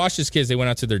that. We watched his kids. They went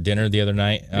out to their dinner the other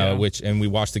night, and we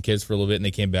watched the kids for a little bit, and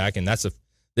they came back, and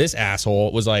this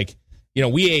asshole was like,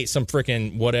 we ate some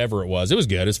freaking whatever it was. It was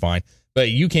good. It's fine. But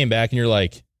you came back and you're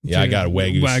like, I got a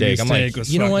wagyu steak. I'm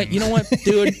like, you know what,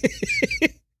 dude?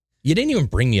 You didn't even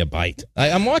bring me a bite.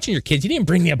 I'm watching your kids. You didn't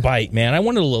bring me a bite, man. I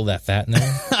wanted a little of that fat in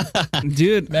there.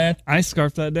 Dude, man, I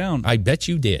scarfed that down. I bet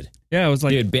you did. Yeah, it was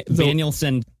like... Dude,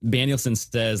 Danielson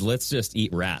says, let's just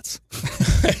eat rats.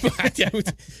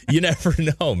 You never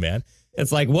know, man.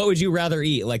 It's like, what would you rather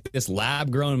eat? Like this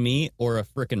lab-grown meat or a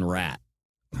freaking rat?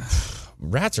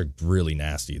 Rats are really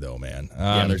nasty, though, man.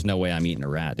 There's no way I'm eating a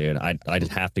rat, dude. I'd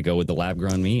have to go with the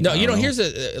lab-grown meat. No,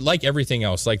 here's like everything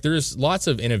else. Like, there's lots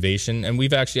of innovation, and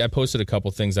I posted a couple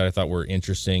things that I thought were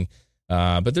interesting.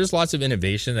 But there's lots of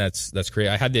innovation that's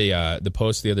created. I had the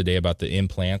post the other day about the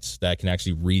implants that can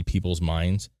actually read people's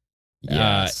minds.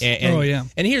 Yes.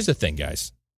 And here's the thing,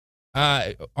 guys.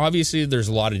 Obviously, there's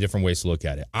a lot of different ways to look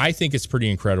at it. I think it's pretty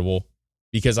incredible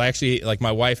because I actually, like,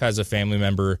 my wife has a family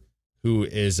member who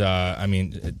is,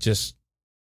 just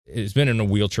has been in a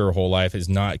wheelchair her whole life.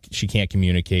 She can't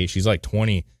communicate. She's like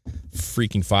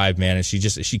 5, man, and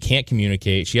she can't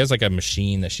communicate. She has like a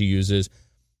machine that she uses.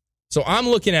 So I'm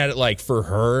looking at it like for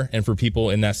her and for people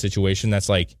in that situation, that's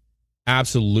like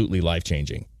absolutely life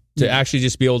changing. To actually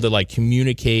just be able to like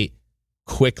communicate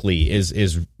quickly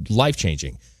is life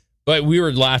changing. But we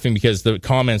were laughing because the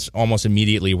comments almost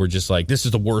immediately were just like, this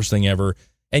is the worst thing ever.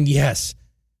 And yes,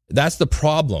 that's the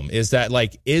problem, is that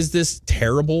like, is this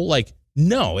terrible? Like,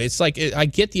 no, it's like, I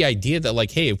get the idea that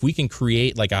like, hey, if we can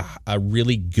create like a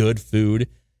really good food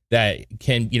that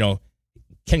can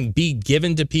be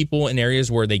given to people in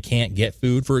areas where they can't get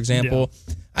food, for example,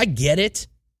 I get it.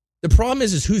 The problem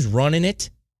is who's running it,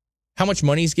 how much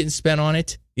money is getting spent on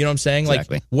it. You know what I'm saying?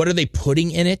 Exactly. Like, what are they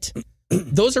putting in it?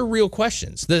 Those are real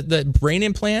questions. The brain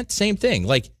implant, same thing.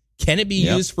 Like, can it be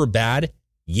used for bad?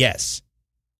 Yes.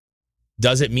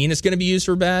 Does it mean it's going to be used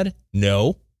for bad?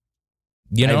 No.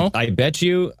 You know? I bet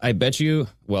you,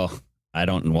 well, I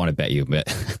don't want to bet you,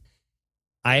 but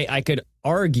I could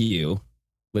argue,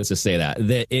 let's just say that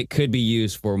it could be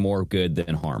used for more good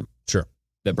than harm. Sure.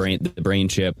 The brain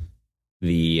chip,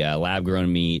 the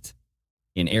lab-grown meat,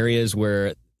 in areas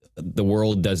where the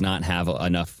world does not have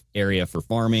enough area for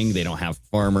farming. They don't have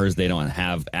farmers. They don't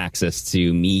have access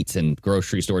to meat and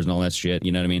grocery stores and all that shit.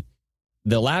 You know what I mean?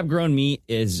 The lab-grown meat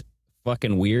is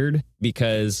fucking weird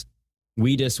because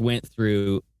we just went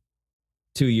through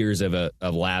 2 years of a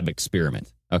lab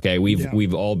experiment. Okay,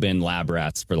 we've all been lab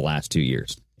rats for the last 2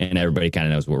 years, and everybody kind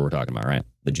of knows what we're talking about, right?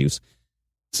 The juice.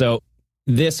 So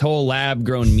this whole lab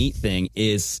grown meat thing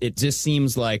it just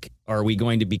seems like, are we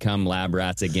going to become lab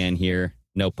rats again here?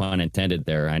 No pun intended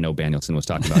there. I know Danielson was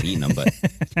talking about eating them,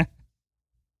 but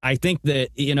I think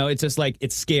that, it's just like,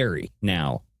 it's scary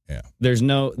now. Yeah. There's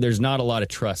not a lot of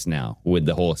trust now with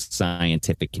the whole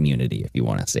scientific community, if you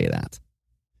want to say that.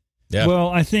 Yeah. Well,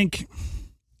 I think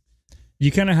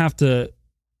you kind of have to,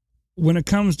 when it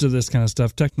comes to this kind of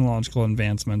stuff, technological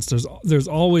advancements, there's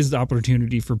always the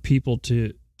opportunity for people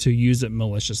to use it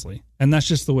maliciously. And that's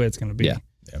just the way it's going to be. Yeah.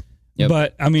 Yep.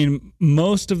 But I mean,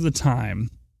 most of the time,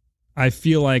 I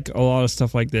feel like a lot of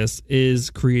stuff like this is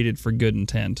created for good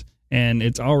intent. And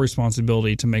it's our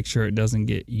responsibility to make sure it doesn't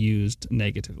get used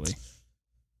negatively.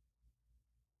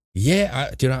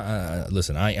 Yeah,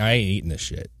 listen, I ain't eating this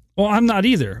shit. Well, I'm not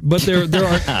either, but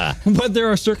there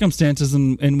are circumstances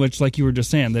in which, like you were just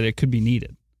saying, that it could be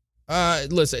needed.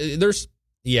 Listen,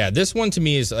 this one to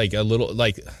me is like a little,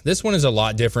 like, this one is a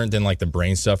lot different than like the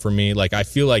brain stuff for me. Like, I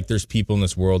feel like there's people in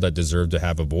this world that deserve to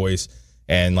have a voice,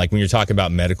 and like when you're talking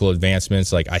about medical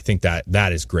advancements, like I think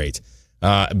that is great.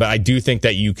 But I do think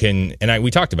that you can, and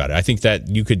we talked about it, I think that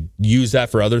you could use that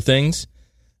for other things.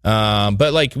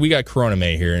 But like, we got Corona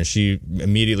May here, and she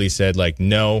immediately said like,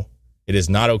 no, it is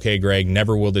not okay, Greg.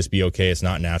 Never will this be okay. It's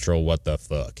not natural. What the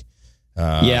fuck?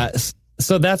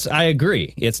 So I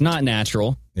agree. It's not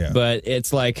natural, but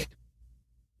it's like,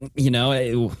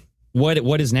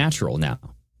 what is natural now?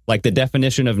 Like, the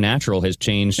definition of natural has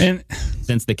changed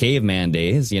since the caveman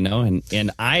days,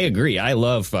 and I agree. I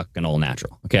love fucking all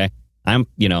natural. Okay. I'm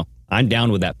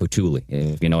down with that patchouli,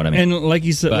 if you know what I mean. And like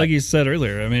you said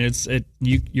earlier, I mean,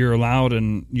 you're allowed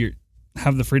and you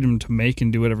have the freedom to make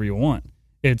and do whatever you want.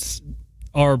 It's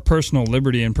our personal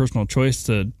liberty and personal choice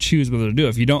to choose whether to do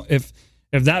it.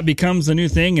 If that becomes the new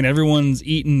thing and everyone's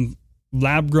eating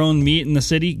lab-grown meat in the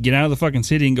city, get out of the fucking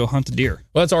city and go hunt a deer.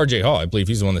 Well, that's RJ Hall. I believe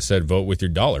he's the one that said vote with your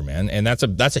dollar, man. And that's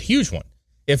a huge one.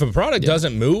 If a product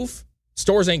doesn't move,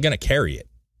 stores ain't going to carry it.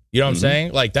 You know what I'm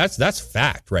saying? Like, that's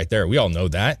fact right there. We all know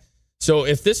that. So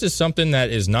if this is something that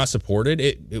is not supported,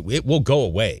 it will go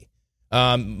away.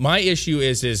 My issue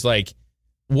is like,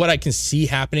 what I can see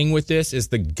happening with this is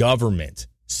the government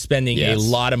spending a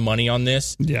lot of money on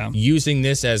this, using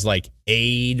this as like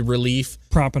aid relief,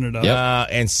 propping it up,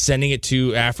 and sending it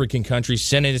to African countries,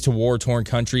 sending it to war-torn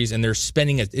countries, and they're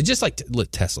spending it. It's just like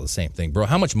Tesla, the same thing, bro.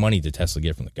 How much money did Tesla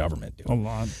get from the government, dude? A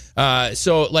lot.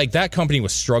 So like, that company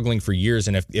was struggling for years,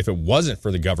 and if it wasn't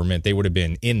for the government, they would have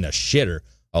been in the shitter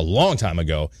a long time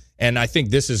ago. And I think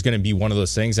this is going to be one of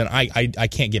those things, and I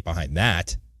can't get behind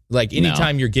that. Like,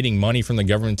 anytime you're getting money from the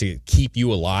government to keep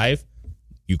you alive,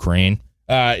 Ukraine,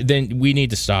 then we need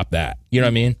to stop that. You know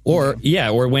what I mean?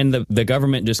 Or when the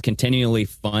government just continually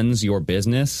funds your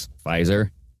business,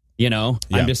 Pfizer,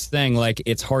 I'm just saying, like,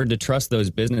 it's hard to trust those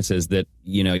businesses that,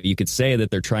 you could say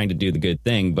that they're trying to do the good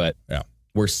thing, but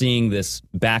we're seeing this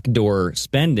backdoor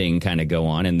spending kind of go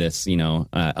on, and this,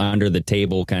 under the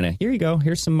table kind of, here you go,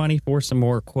 here's some money for some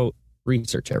more, quote,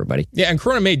 research, everybody. Yeah, and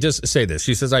Corona May does say this.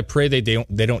 She says, I pray they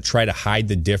don't try to hide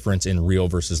the difference in real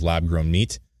versus lab-grown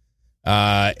meat.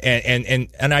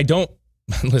 And I don't,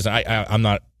 listen,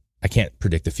 I can't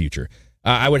predict the future.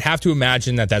 I would have to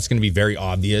imagine that that's going to be very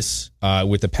obvious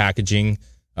with the packaging,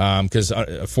 because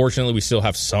fortunately we still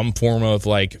have some form of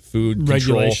like food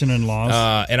regulation control, and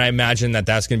laws. and I imagine that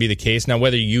that's going to be the case. Now,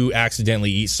 whether you accidentally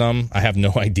eat some, I have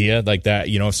no idea. Like that,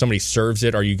 if somebody serves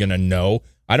it, are you going to know?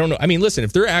 I don't know. I mean, listen,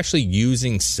 if they're actually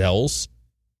using cells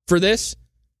for this,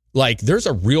 like there's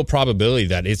a real probability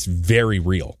that it's very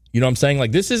real. You know what I'm saying?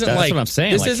 Like this isn't That's like what I'm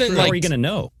saying. This like, isn't how like are you going to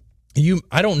know?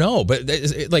 I don't know, but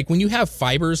like when you have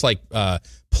fibers like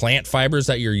plant fibers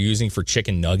that you're using for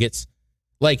chicken nuggets,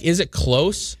 like is it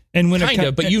close? And when kind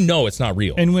of, but it's not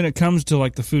real. And when it comes to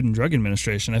like the Food and Drug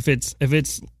Administration, if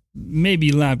it's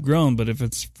maybe lab grown, but if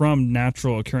it's from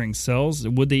natural occurring cells,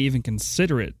 would they even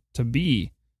consider it to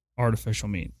be artificial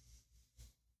meat?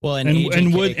 Well,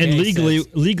 and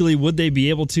legally would they be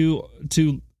able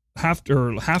to have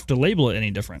to label it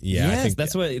any different? Yeah, yes, I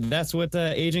think that's what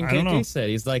Agent KK said.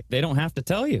 He's like, they don't have to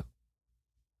tell you.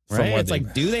 Right? It's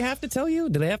like, do they have to tell you?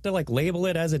 Do they have to like label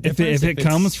it as a difference? If it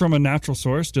comes from a natural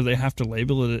source, do they have to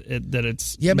label it that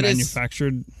it's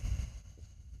manufactured?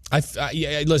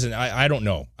 Listen, I don't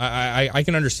know. I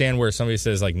can understand where somebody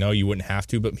says like, no, you wouldn't have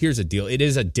to, but here's the deal: it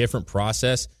is a different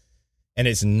process, and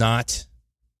it's not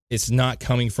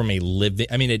coming from a living.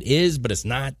 I mean, it is, but it's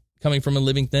not coming from a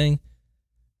living thing.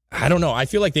 I don't know. I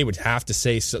feel like they would have to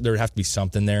say there would have to be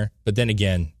something there, but then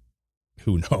again,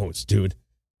 who knows, dude?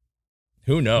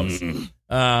 Who knows?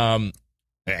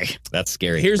 Hey, that's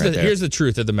scary. Here's the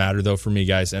truth of the matter, though, for me,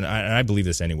 guys, and I believe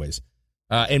this anyways.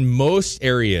 In most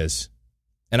areas,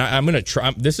 and I'm going to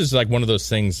try. This is like one of those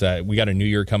things that we got a new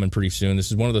year coming pretty soon.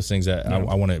 This is one of those things that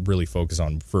I want to really focus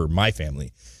on for my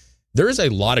family. There is a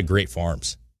lot of great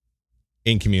farms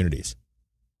in communities.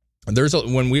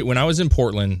 When I was in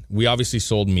Portland, we obviously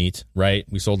sold meat, right?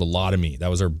 We sold a lot of meat. That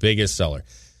was our biggest seller.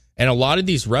 And a lot of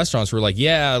these restaurants were like,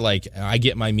 yeah, like I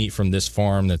get my meat from this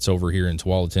farm that's over here in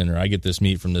Tualatin, or I get this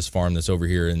meat from this farm that's over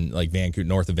here in like Vancouver,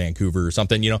 north of Vancouver or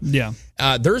something, Yeah.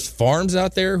 There's farms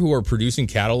out there who are producing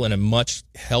cattle in a much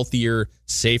healthier,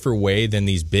 safer way than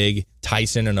these big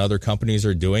Tyson and other companies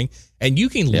are doing. And you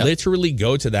can literally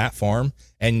go to that farm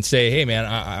and say, hey, man,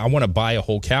 I want to buy a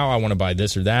whole cow. I want to buy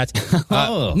this or that.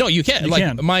 No, you can't.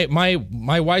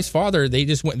 My wife's father,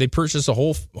 they purchased a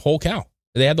whole cow.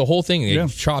 They had the whole thing. They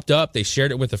chopped up. They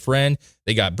shared it with a friend.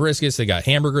 They got briskets. They got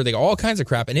hamburger. They got all kinds of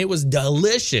crap. And it was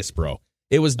delicious, bro.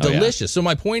 It was delicious. Yeah. So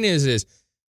my point is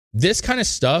this kind of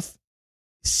stuff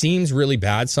seems really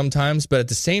bad sometimes, but at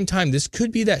the same time, this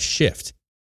could be that shift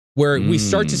where we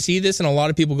start to see this and a lot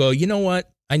of people go, you know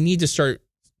what? I need to start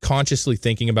consciously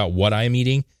thinking about what I'm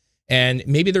eating. And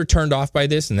maybe they're turned off by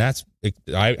this, and I'm turned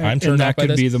off by this. That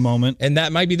could be the moment. And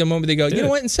that might be the moment they go, you know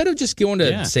what? Instead of just going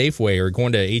to Safeway or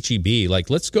going to H-E-B, like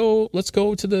let's go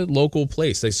to the local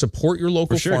place. They support your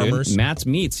local farmers. Dude. Matt's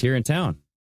Meats here in town,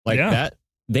 that.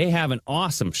 They have an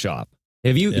awesome shop.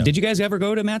 Did you guys ever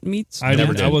go to Matt's Meats? I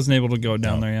wasn't able to go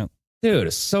down there yet. Dude,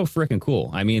 it's so freaking cool.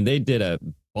 I mean, they did a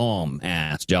bomb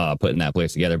ass job putting that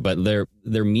place together. But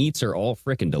their meats are all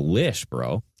freaking delish,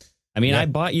 bro. I mean, I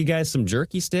bought you guys some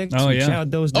jerky sticks. Oh, yeah.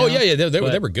 Chowed those down. Oh, yeah.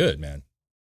 They were good, man.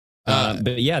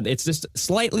 But yeah, it's just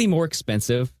slightly more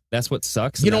expensive. That's what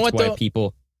sucks. You know what, why though?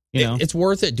 People, it's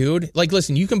worth it, dude. Like,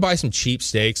 listen, you can buy some cheap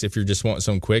steaks if you just want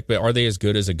something quick, but are they as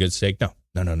good as a good steak? No,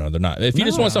 they're not. If you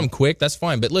just want something quick, that's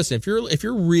fine. But listen, if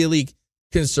you're really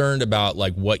concerned about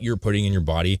like what you're putting in your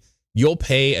body, you'll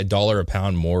pay $1 a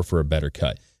pound more for a better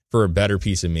cut, for a better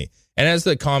piece of meat. And as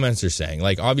the comments are saying,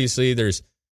 like obviously there's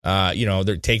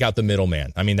take out the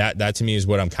middleman. I mean, that to me is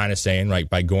what I'm kind of saying, right?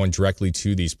 By going directly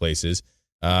to these places.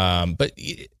 But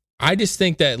I just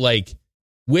think that like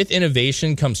with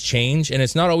innovation comes change, and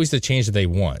it's not always the change that they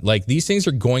want. Like these things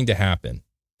are going to happen.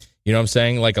 You know what I'm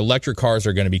saying? Like electric cars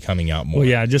are going to be coming out more. Well,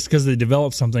 yeah, just because they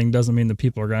develop something doesn't mean that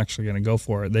people are actually going to go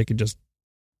for it. They could just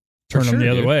turn them the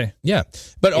other way. Yeah.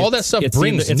 But all that stuff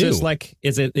brings it's new. Just like,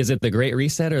 is it the Great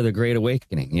Reset or the Great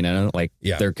Awakening? You know, like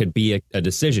there could be a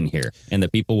decision here, and the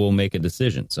people will make a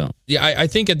decision. So yeah, I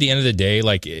think at the end of the day,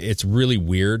 like it's really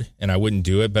weird, and I wouldn't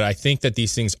do it. But I think that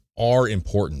these things are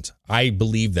important. I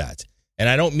believe that, and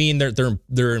I don't mean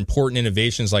they're important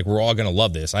innovations. Like we're all going to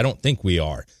love this. I don't think we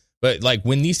are. But like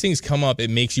when these things come up,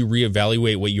 it makes you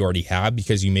reevaluate what you already have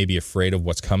because you may be afraid of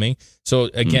what's coming. So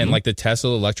again, like the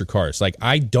Tesla electric cars, like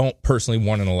I don't personally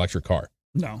want an electric car.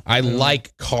 No. I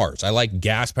like cars. I like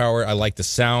gas power. I like the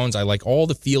sounds. I like all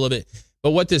the feel of it.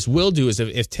 But what this will do is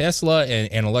if Tesla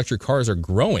and electric cars are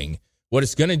growing, what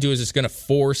it's going to do is it's going to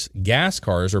force gas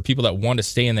cars or people that want to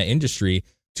stay in the industry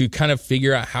to kind of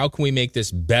figure out how can we make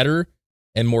this better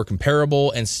and more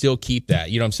comparable and still keep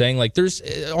that. You know what I'm saying? Like there's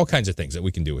all kinds of things that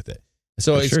we can do with it.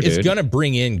 So it's going to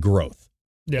bring in growth.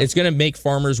 Yeah. It's going to make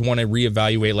farmers want to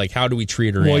reevaluate, like, how do we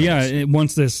treat our animals? Yeah,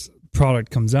 once this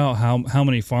product comes out, how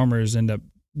many farmers end up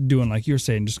doing, like you're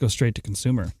saying, just go straight to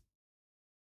consumer?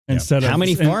 Instead of how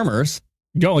many farmers?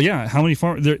 How many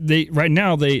farmers? They right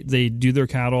now they do their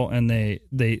cattle and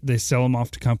they sell them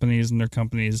off to companies, and their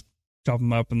companies chop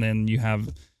them up, and then you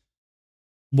have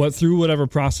through whatever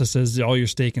processes, all your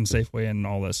steak and Safeway and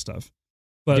all that stuff.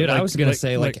 But dude, I was going to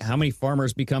say, how many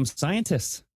farmers become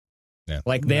scientists? Yeah.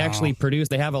 Like they actually produce.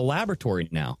 They have a laboratory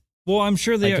now. Well, I'm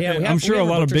sure I'm sure a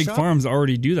lot of big farms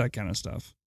already do that kind of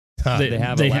stuff. They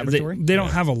have a laboratory? They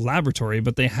don't have a laboratory,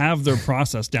 but they have their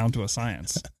process down to a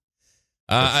science.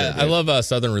 I love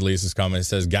Southern Release's comment. It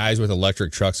says, guys with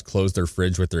electric trucks close their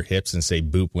fridge with their hips and say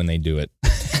boop when they do it.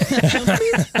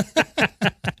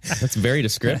 That's very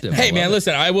descriptive. Hey, man,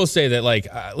 listen, I will say that, like,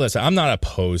 listen, I'm not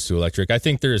opposed to electric. I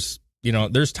think there's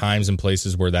times and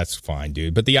places where that's fine,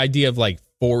 dude. But the idea of, like,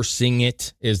 forcing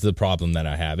it is the problem that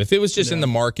I have. If it was just in the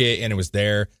market and it was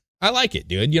there, I like it,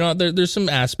 dude. You know, there's some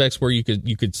aspects where you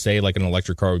could say, like, an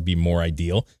electric car would be more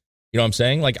ideal. You know what I'm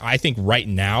saying? Like, I think right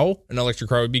now an electric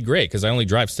car would be great because I only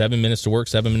drive 7 minutes to work,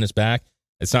 7 minutes back.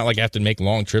 It's not like I have to make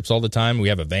long trips all the time. We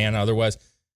have a van otherwise.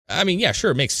 I mean, yeah,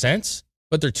 sure, it makes sense,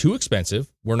 but they're too expensive.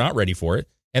 We're not ready for it.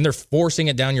 And they're forcing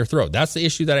it down your throat. That's the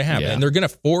issue that I have. Yeah. And they're going to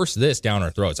force this down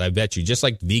our throats, I bet you, just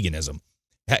like veganism.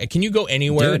 Can you go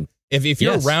anywhere? Dude, if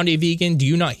you're around a vegan, do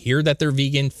you not hear that they're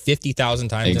vegan 50,000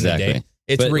 times in a day?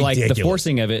 It's ridiculous.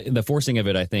 Like the forcing of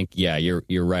it, I think, yeah,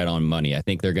 you're right on money. I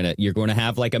think you're going to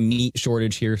have like a meat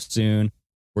shortage here soon.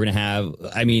 We're going to have,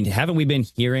 I mean, haven't we been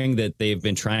hearing that they've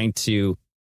been trying to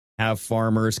have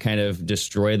farmers kind of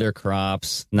destroy their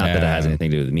crops? Not that it has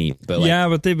anything to do with meat, but like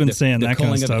but they've been saying that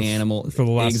kind of stuff for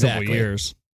the last couple of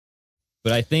years.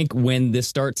 But I think when this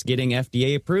starts getting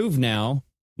FDA approved now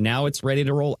it's ready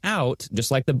to roll out, just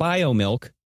like the bio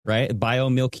milk, right? Bio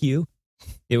milk U.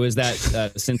 It was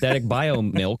that synthetic bio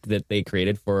milk that they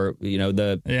created for,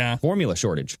 the formula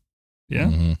shortage. Yeah.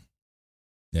 Mm-hmm.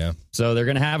 Yeah. So they're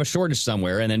going to have a shortage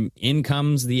somewhere, and then in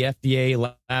comes the FDA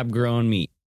lab-grown meat.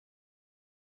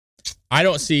 I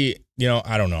don't see,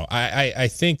 I don't know. I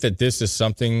think that this is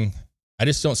something, I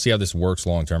just don't see how this works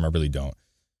long-term. I really don't.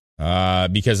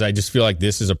 Because I just feel like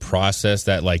this is a process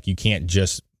that, like, you can't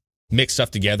just mix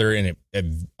stuff together and it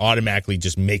automatically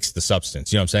just makes the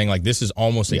substance. You know what I'm saying? Like, this is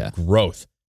almost a growth.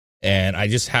 And I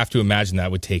just have to imagine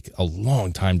that would take a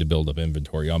long time to build up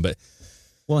inventory on. But,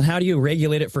 well, how do you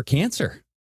regulate it for cancer?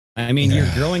 I mean, you're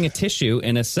growing a tissue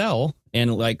in a cell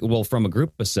and from a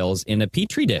group of cells in a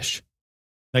petri dish.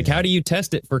 Like, how do you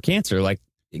test it for cancer? Like,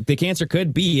 the cancer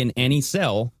could be in any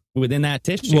cell within that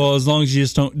tissue. Well, as long as you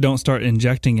just don't start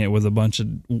injecting it with a bunch of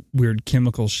weird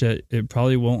chemical shit, it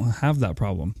probably won't have that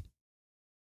problem.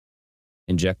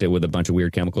 Inject it with a bunch of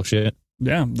weird chemical shit?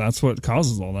 Yeah, that's what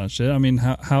causes all that shit. I mean,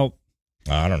 how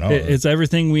I don't know. It's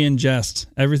everything we ingest.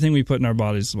 Everything we put in our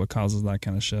bodies is what causes that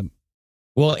kind of shit.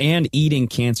 Well, and eating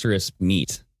cancerous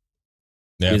meat.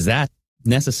 Yeah. Is that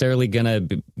necessarily going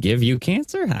to give you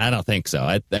cancer? I don't think so.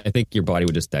 I think your body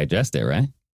would just digest it, right?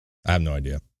 I have no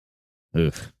idea.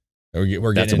 Oof.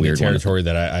 We're getting into territory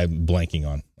that I'm blanking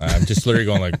on. I'm just literally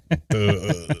going like...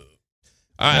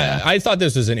 I thought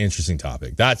this was an interesting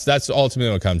topic. That's ultimately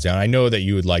what it comes down. I know that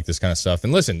you would like this kind of stuff.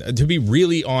 And listen, to be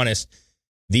really honest,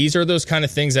 these are those kind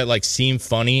of things that, like, seem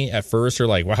funny at first, or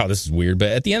like, wow, this is weird. But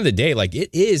at the end of the day, like, it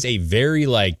is a very,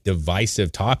 like,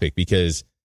 divisive topic, because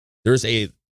there's a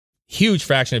huge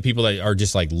fraction of people that are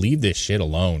just like, leave this shit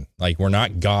alone. Like, we're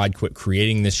not God. Quit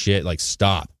creating this shit. Like,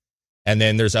 stop. And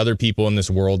then there's other people in this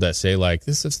world that say, like,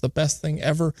 this is the best thing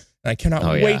ever, and I cannot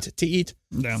wait to eat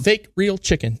fake real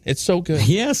chicken. It's so good.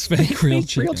 Yes, fake real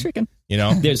chicken. You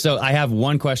know? Dude, so I have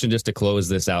one question just to close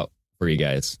this out for you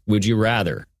guys. Would you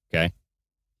rather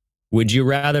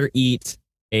eat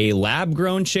a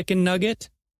lab-grown chicken nugget,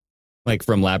 like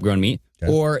from lab-grown meat,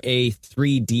 or a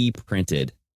 3D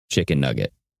printed chicken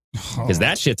nugget? Because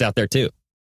that shit's out there too.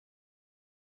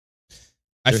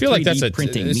 I feel like that's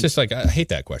it's just like, I hate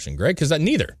that question, Greg, because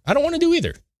neither. I don't want to do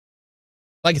either.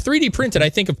 Like 3D printed, I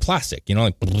think of plastic,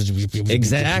 like.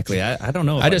 Exactly. I don't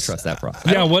know if I trust that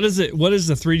process. Yeah, what is it? What is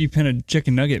the 3D printed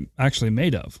chicken nugget actually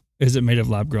made of? Is it made of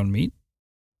lab grown meat?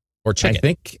 Or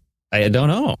chicken? I don't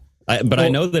know. But I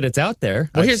know that it's out there.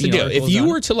 Well, here's the deal. If you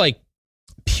were to, like,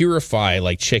 purify,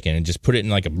 like, chicken and just put it in,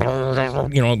 like, a,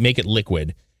 make it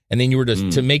liquid, and then you were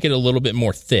to make it a little bit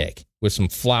more thick with some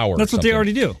flour. That's what they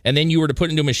already do. And then you were to put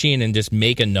it into a machine and just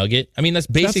make a nugget. I mean, that's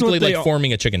basically like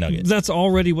forming a chicken nugget. That's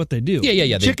already what they do.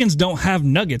 Yeah. Chickens don't have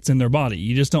nuggets in their body.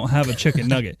 You just don't have a chicken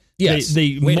nugget. Yes.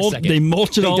 They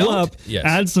mulch it all up,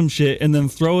 add some shit, and then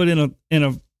throw it in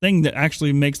a thing that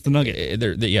actually makes the nugget.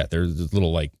 There's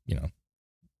little like, yeah.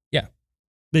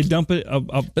 They dump it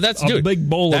but that's a big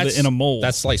bowl of it in a mold.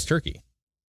 That's sliced turkey.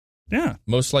 Yeah.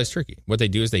 Most sliced turkey. What they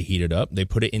do is they heat it up, they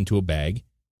put it into a bag,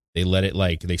 they let it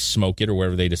they smoke it or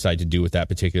whatever they decide to do with that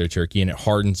particular turkey, and it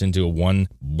hardens into one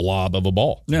blob of a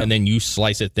ball. Yeah. And then you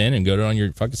slice it thin and go on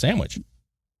your fucking sandwich.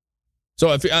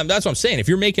 So if that's what I'm saying. If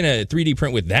you're making a 3D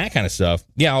print with that kind of stuff,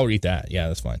 yeah, I'll eat that. Yeah,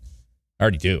 that's fine. I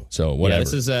already do. So whatever.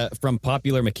 Yeah, this is from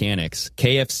Popular Mechanics.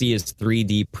 KFC is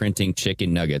 3D printing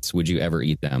chicken nuggets. Would you ever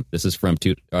eat them? This is from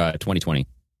 2020.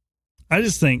 I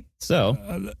just think so.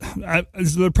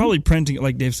 They're probably printing,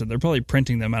 like Dave said, they're probably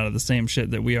printing them out of the same shit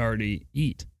that we already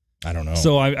eat. I don't know.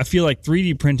 So I feel like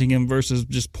 3D printing them versus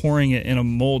just pouring it in a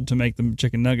mold to make them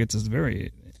chicken nuggets is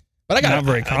very. But not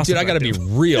very cost effective. I got to be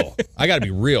real. I got to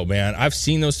be real, man. I've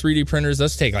seen those 3D printers.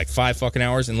 Those take like 5 fucking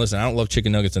hours. And listen, I don't love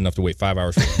chicken nuggets enough to wait 5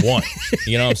 hours for one.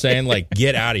 You know what I'm saying? Like,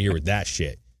 get out of here with that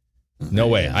shit. No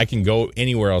way. I can go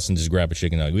anywhere else and just grab a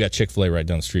chicken nugget. We got Chick-fil-A right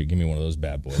down the street. Give me one of those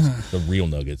bad boys. The real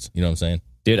nuggets. You know what I'm saying?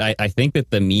 Dude, I think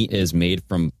that the meat is made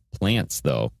from plants,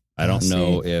 though. I don't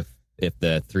know if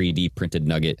the 3D printed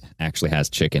nugget actually has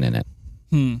chicken in it.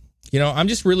 You know, I'm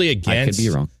just really against. I could be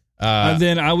wrong.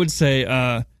 Then I would say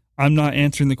I'm not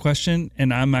answering the question,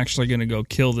 and I'm actually going to go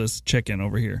kill this chicken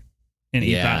over here and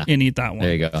eat that one.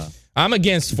 There you go. I'm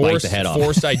against forced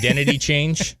identity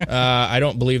change. I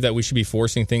don't believe that we should be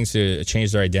forcing things to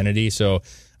change their identity. So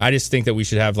I just think that we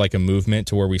should have like a movement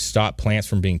to where we stop plants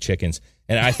from being chickens.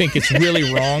 And I think it's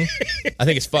really wrong. I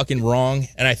think it's fucking wrong.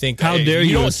 And I think how dare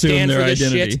you don't assume stand their for this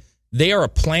identity? Shit. They are a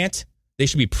plant. They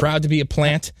should be proud to be a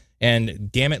plant. And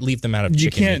damn it, leave them out of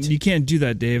chicken meat. You can't do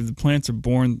that, Dave. The plants are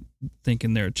born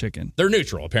thinking they're a chicken. They're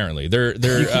neutral, apparently.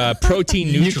 They're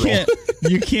protein neutral.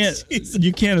 You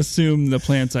can't assume the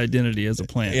plant's identity as a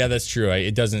plant. Yeah, that's true.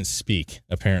 It doesn't speak,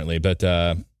 apparently. But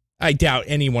I doubt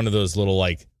any one of those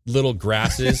little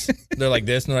grasses. They're like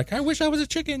this, and they're like, I wish I was a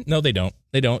chicken. No, they don't.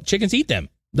 They don't. Chickens eat them.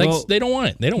 Like, they don't want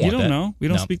it. They don't want that. You don't know. We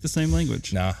don't speak the same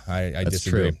language. No, I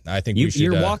disagree. True. I think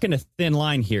you're walking a thin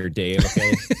line here, Dave.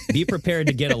 Okay, be prepared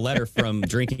to get a letter from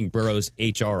Drinking Burro's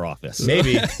HR office.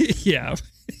 Maybe. Yeah.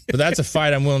 But that's a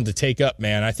fight I'm willing to take up,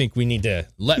 man. I think we need to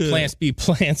let plants be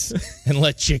plants and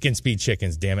let chickens be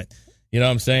chickens, damn it. You know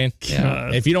what I'm saying?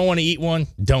 Yeah. If you don't want to eat one,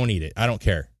 don't eat it. I don't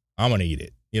care. I'm going to eat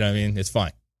it. You know what I mean? It's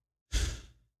fine.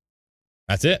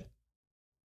 That's it.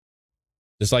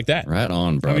 Just like that. Right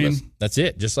on, bro. I mean, that's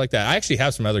it. Just like that. I actually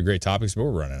have some other great topics, but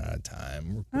we're running out of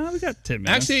time. We got 10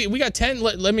 minutes. Actually, we got 10.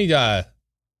 Let me,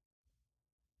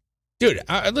 dude,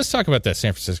 let's talk about that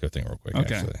San Francisco thing real quick,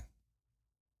 actually.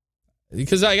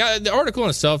 Because the article in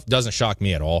itself doesn't shock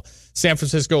me at all. San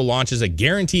Francisco launches a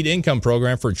guaranteed income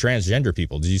program for transgender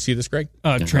people. Did you see this, Greg?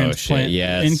 Transplant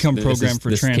income program for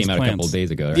transplants. This came out a couple of days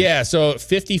ago, right? Yeah, so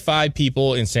 55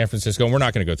 people in San Francisco, and we're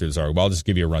not going to go through this article, but I'll just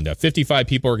give you a rundown. 55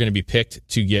 people are going to be picked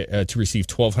to get to receive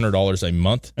 $1,200 a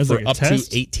month for like up to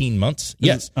 18 months.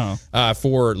 Yes,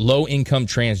 for low-income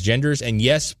transgenders. And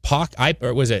yes,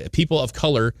 people of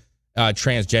color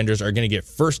transgenders are going to get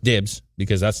first dibs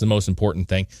because that's the most important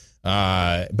thing.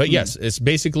 But yes, it's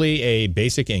basically a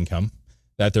basic income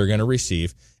that they're going to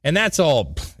receive. And that's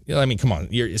all. I mean, come on,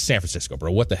 you're San Francisco,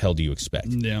 bro. What the hell do you expect?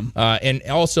 Yeah. And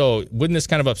also, wouldn't this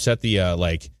kind of upset the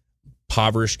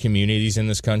impoverished communities in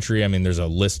this country? I mean, there's a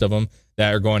list of them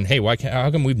that are going, hey, how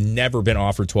come we've never been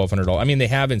offered $1,200? I mean, they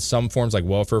have in some forms like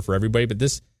welfare for everybody, but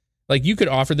this, like, you could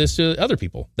offer this to other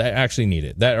people that actually need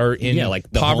it, that are in like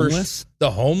the homeless.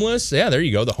 The homeless. Yeah, there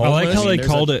you go. The homeless. I like how they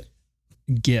called it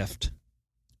gift.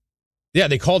 Yeah,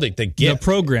 they called it the gift. The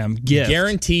program, gift.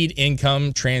 Guaranteed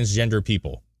income transgender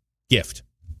people. Gift.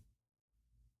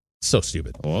 So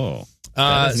stupid. Oh.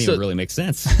 That doesn't even really make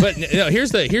sense. But no,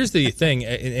 here's the thing,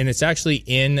 and it's actually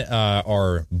in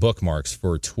our bookmarks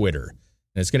for Twitter.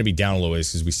 And it's going to be down a little ways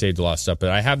because we saved a lot of stuff. But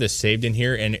I have this saved in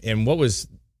here, and what was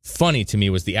funny to me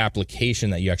was the application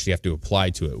that you actually have to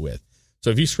apply to it with. So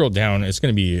if you scroll down, it's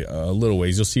going to be a little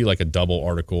ways. You'll see like a double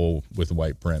article with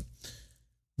white print.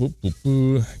 Boop, boop,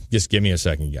 boop. Just give me a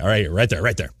second. All right, right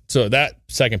there. So that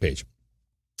second page.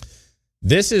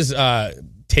 This is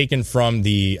taken from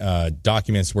the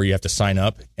documents where you have to sign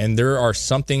up, and there are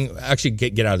actually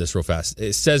get out of this real fast.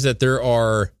 It says that there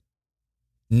are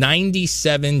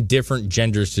 97 different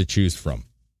genders to choose from.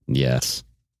 Yes.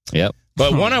 Yep.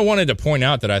 But one I wanted to point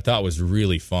out that I thought was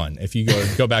really fun. If you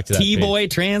go back to that T-boy,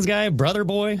 trans guy, brother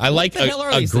boy. I like What the hell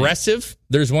are these aggressive. things?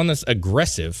 There's one that's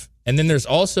aggressive. And then there's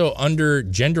also under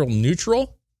gender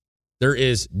neutral, there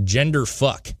is gender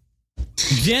fuck.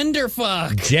 Gender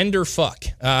fuck. Gender fuck.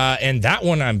 And that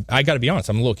one, I got to be honest,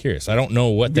 I'm a little curious. I don't know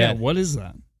what that. What is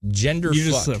that? Gender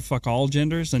you fuck. You just fuck all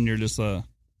genders and you're just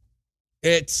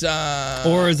It's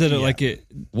or is it like it?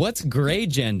 What's gray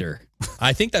gender?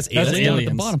 I think that's aliens. aliens. At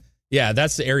the bottom. Yeah,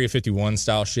 that's the Area 51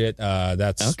 style shit.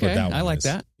 That's okay. What that one I like is.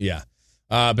 that. Yeah.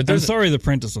 But I'm sorry the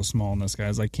print is so small on this,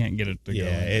 guys. I can't get it to go.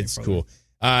 Yeah, it's cool.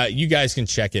 You guys can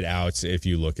check it out if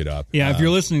you look it up. Yeah, if you're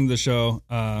listening to the show,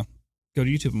 go to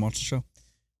YouTube and watch the show.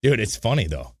 Dude, it's funny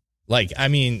though. Like, I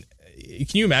mean, can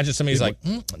you imagine somebody's like,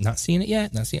 not seeing it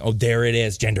yet? Not seeing. Oh, there it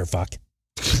is. Gender fuck.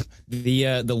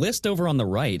 The list over on the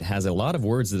right has a lot of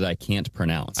words that I can't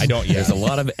pronounce. I don't. Yeah. There's a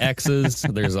lot of X's.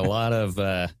 There's a lot of.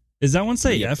 Does that one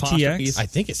say FTX? I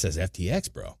think it says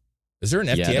FTX, bro. Is there an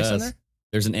FTX on there?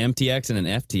 There's an MTX and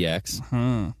an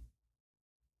FTX.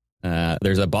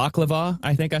 There's a baklava.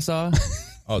 I think I saw.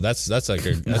 Oh, that's like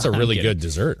that's a really good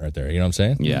dessert right there. You know what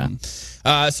I'm saying?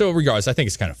 Yeah. So regardless, I think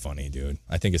it's kind of funny, dude.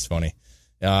 I think it's funny.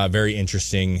 Very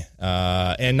interesting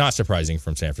and not surprising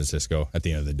from San Francisco at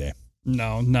the end of the day.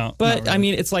 No. But really. I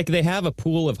mean, it's like they have a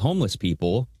pool of homeless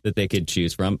people that they could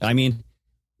choose from. I mean,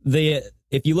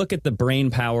 if you look at the brain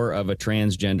power of a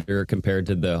transgender compared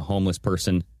to the homeless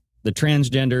person, the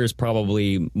transgender is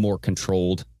probably more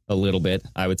controlled a little bit.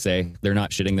 I would say they're not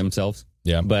shitting themselves.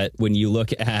 Yeah. But when you look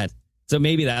at, so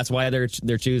maybe that's why they're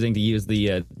choosing to use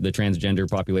the transgender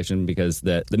population, because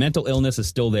the mental illness is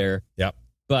still there. Yep.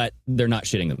 But they're not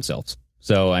shitting themselves.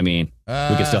 So I mean, we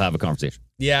can still have a conversation.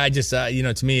 Yeah, I just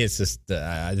to me, it's just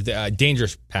a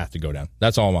dangerous path to go down.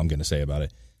 That's all I'm going to say about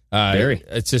it. Very.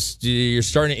 It's just you're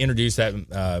starting to introduce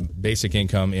that basic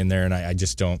income in there, and I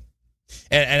just don't.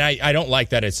 And I don't like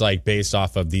that it's like based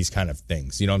off of these kind of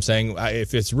things. You know what I'm saying?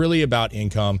 If it's really about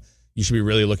income, you should be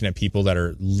really looking at people that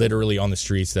are literally on the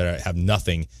streets that have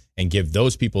nothing and give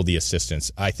those people the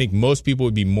assistance. I think most people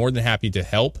would be more than happy to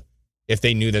help if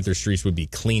they knew that their streets would be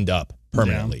cleaned up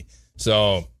permanently. Yeah.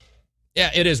 So, yeah,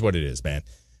 it is what it is, man.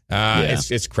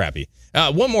 It's crappy.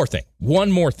 One more thing.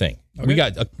 Okay. We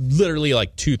got literally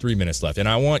like 2-3 minutes left. And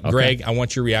I want, Greg, I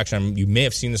want your reaction. You may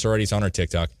have seen this already. It's on our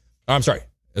TikTok. Oh, I'm sorry.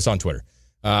 It's on Twitter.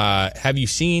 Have you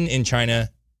seen in China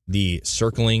the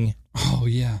circling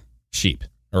sheep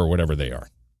or whatever they are?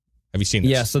 Have you seen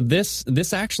this? Yeah, so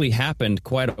this actually happened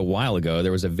quite a while ago.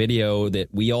 There was a video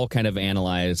that we all kind of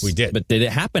analyzed. We did. But did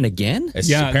it happen again?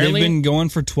 Yeah, they've been going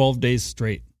for 12 days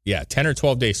straight. Yeah, 10 or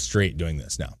 12 days straight doing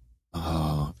this now.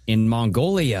 Oh, in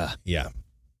Mongolia. Yeah.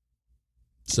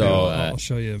 So I'll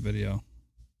show you a video.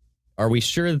 Are we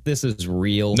sure that this is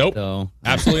real? Nope. Though?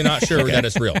 Absolutely not sure that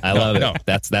it's real. I love it. No.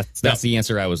 That's the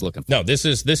answer I was looking for. No,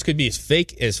 this could be as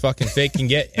fake as fucking fake can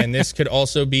get, and this could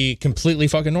also be completely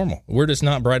fucking normal. We're just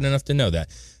not bright enough to know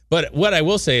that. But what I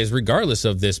will say is, regardless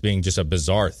of this being just a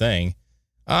bizarre thing,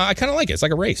 I kind of like it. It's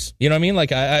like a race. You know what I mean?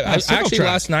 Like I actually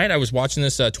last night I was watching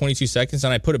this 22 seconds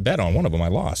and I put a bet on one of them. I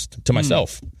lost to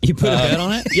myself. You put a bet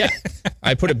on it? Yeah,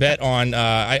 I put a bet on.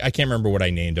 I can't remember what I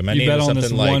named him. I you named bet him on something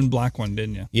this like one black one,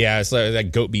 didn't you? Yeah, it's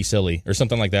like Goat Be Silly or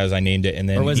something like that. As I named it, and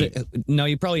then or was it? No,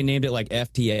 you probably named it like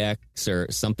FTX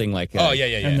or something like. Yeah.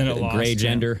 And then it lost, gray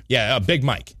gender. Yeah, Big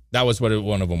Mike. That was what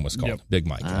one of them was called. Yep. Big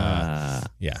Mike.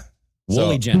 Yeah.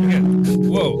 Woolly gender.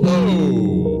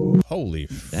 Whoa. Holy.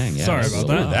 Dang. Yeah. Sorry about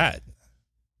Look at that.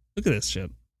 Look at this shit.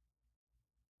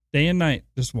 Day and night,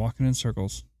 just walking in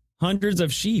circles. Hundreds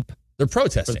of sheep. They're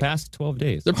protesting for the past 12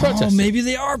 days. They're protesting. Oh, maybe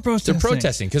they are protesting. They're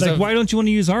protesting because like, why don't you want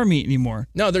to use our meat anymore?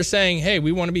 No, they're saying, hey,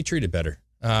 we want to be treated better.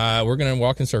 We're going to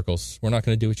walk in circles. We're not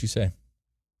going to do what you say.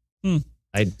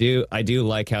 I do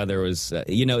like how there was,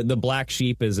 the black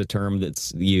sheep is a term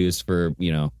that's used for,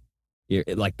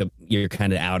 you're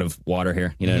kind of out of water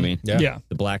here. You know what I mean? Yeah.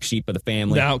 The black sheep of the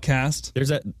family. The outcast.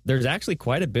 There's actually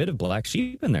quite a bit of black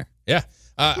sheep in there. Yeah.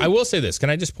 I will say this. Can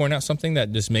I just point out something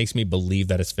that just makes me believe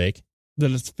that it's fake? That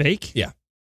it's fake? Yeah.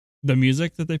 The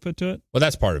music that they put to it? Well,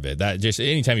 that's part of it. That just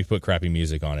anytime you put crappy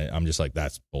music on it, I'm just like,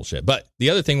 that's bullshit. But the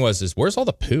other thing is where's all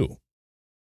the poo?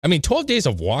 I mean, 12 days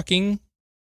of walking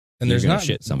and there's not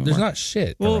shit somewhere. There's not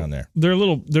shit around there.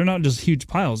 They're not just huge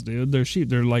piles, dude. They're sheep.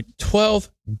 They're like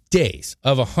 12 days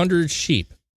of 100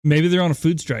 sheep. Maybe they're on a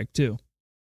food strike too.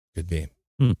 Could be.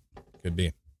 Could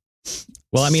be.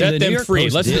 Well, I mean, set them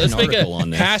free. Let's make a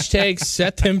on hashtag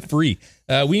set them free.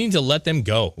 We need to let them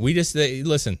go. We just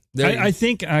listen. I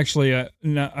think actually,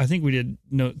 I think we did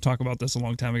talk about this a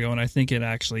long time ago, and I think it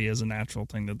actually is a natural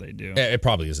thing that they do. It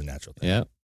probably is a natural thing. Yeah.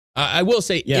 I will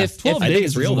say, if 12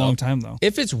 days is a long time, though.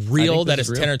 If it's real that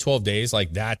it's 10 or 12 days,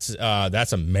 like that's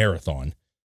a marathon.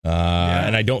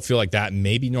 And I don't feel like that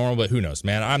may be normal, but who knows,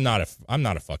 man? I'm not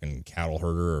a fucking cattle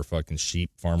herder or fucking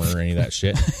sheep farmer or any of that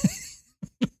shit.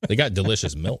 They got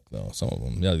delicious milk though. Some of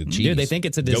them, the cheese. Dude, they think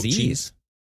it's a disease.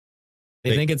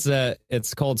 They think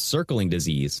it's called circling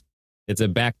disease. It's a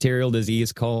bacterial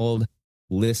disease called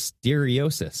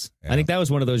listeriosis. Yeah. I think that was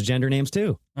one of those gender names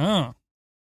too. Oh.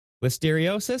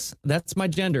 Listeriosis? That's my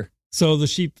gender. So the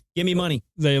sheep... Give me money.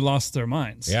 They lost their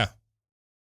minds. Yeah.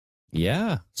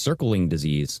 Yeah. Circling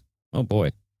disease. Oh,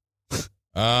 boy.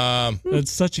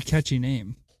 That's such a catchy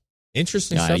name.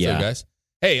 Interesting stuff there, guys.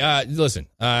 Hey, listen.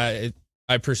 I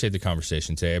appreciate the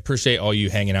conversation today. I appreciate all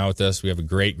you hanging out with us. We have a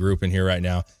great group in here right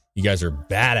now. You guys are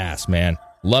badass, man.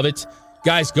 Love it.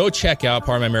 Guys, go check out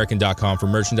PardonMyAmerican.com for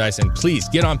merchandise, and please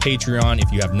get on Patreon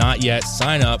if you have not yet.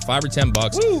 Sign up, $5 or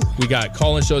 $10. Woo! We got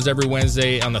call-in shows every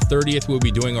Wednesday. On the 30th, we'll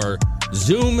be doing our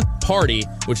Zoom party,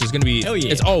 which is going to be,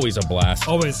 it's always a blast.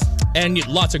 Always. And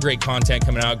lots of great content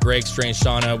coming out. Greg, Strange,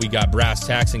 Shauna, we got Brass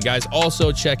Tacks. And guys,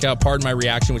 also check out Pardon My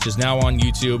Reaction, which is now on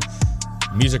YouTube.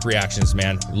 Music reactions,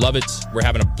 man. Love it. We're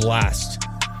having a blast.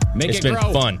 It's been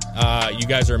fun. You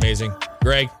guys are amazing.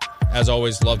 Greg, as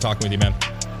always, love talking with you, man.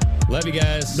 Love you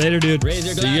guys. Later, dude. Raise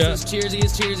your glasses.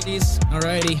 Cheersies.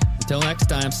 Alrighty. Until next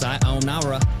time.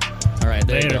 Sayonara. All right,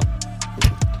 there you go.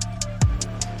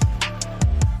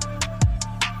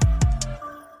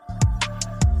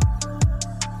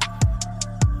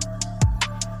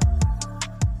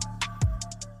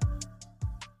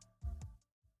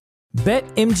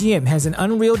 BetMGM has an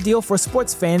unreal deal for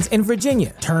sports fans in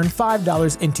Virginia. Turn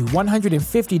 $5 into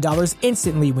 $150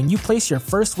 instantly when you place your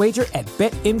first wager at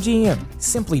BetMGM.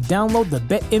 Simply download the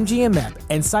BetMGM app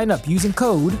and sign up using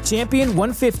code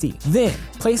Champion150. Then,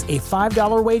 place a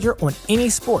 $5 wager on any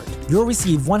sport. You'll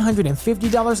receive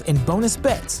 $150 in bonus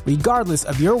bets, regardless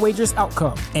of your wager's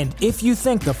outcome. And if you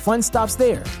think the fun stops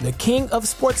there, the king of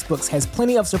sportsbooks has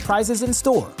plenty of surprises in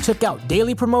store. Check out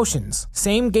daily promotions,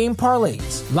 same-game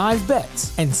parlays, live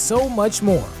bets, and so much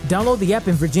more. Download the app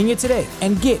in Virginia today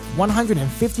and get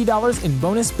 $150 in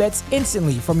bonus bets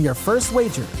instantly from your first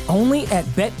wager. Only at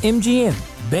BetMGM.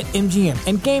 BetMGM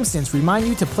and GameSense remind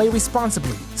you to play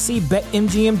responsibly. See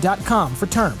BetMGM.com for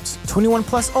terms. 21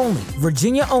 plus only.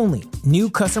 Virginia only. New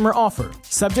customer offer.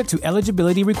 Subject to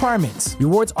eligibility requirements.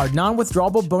 Rewards are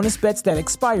non-withdrawable bonus bets that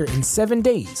expire in 7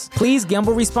 days. Please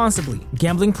gamble responsibly.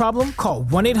 Gambling problem? Call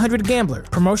 1-800-GAMBLER.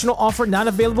 Promotional offer not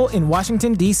available in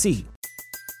Washington, D.C.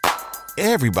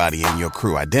 Everybody in your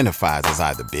crew identifies as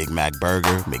either Big Mac Burger,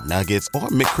 McNuggets, or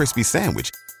McCrispy Sandwich.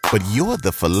 But you're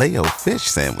the Filet-O-Fish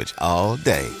Sandwich all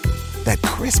day. That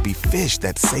crispy fish,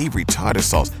 that savory tartar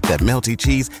sauce, that melty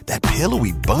cheese, that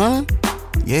pillowy bun.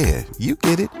 Yeah, you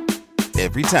get it.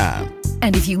 Every time.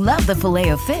 And if you love the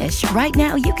Filet-O-Fish, right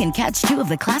now you can catch two of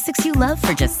the classics you love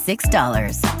for just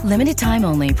 $6. Limited time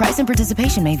only. Price and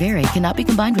participation may vary. Cannot be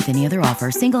combined with any other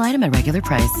offer. Single item at regular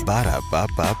price.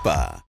 Ba-da-ba-ba-ba.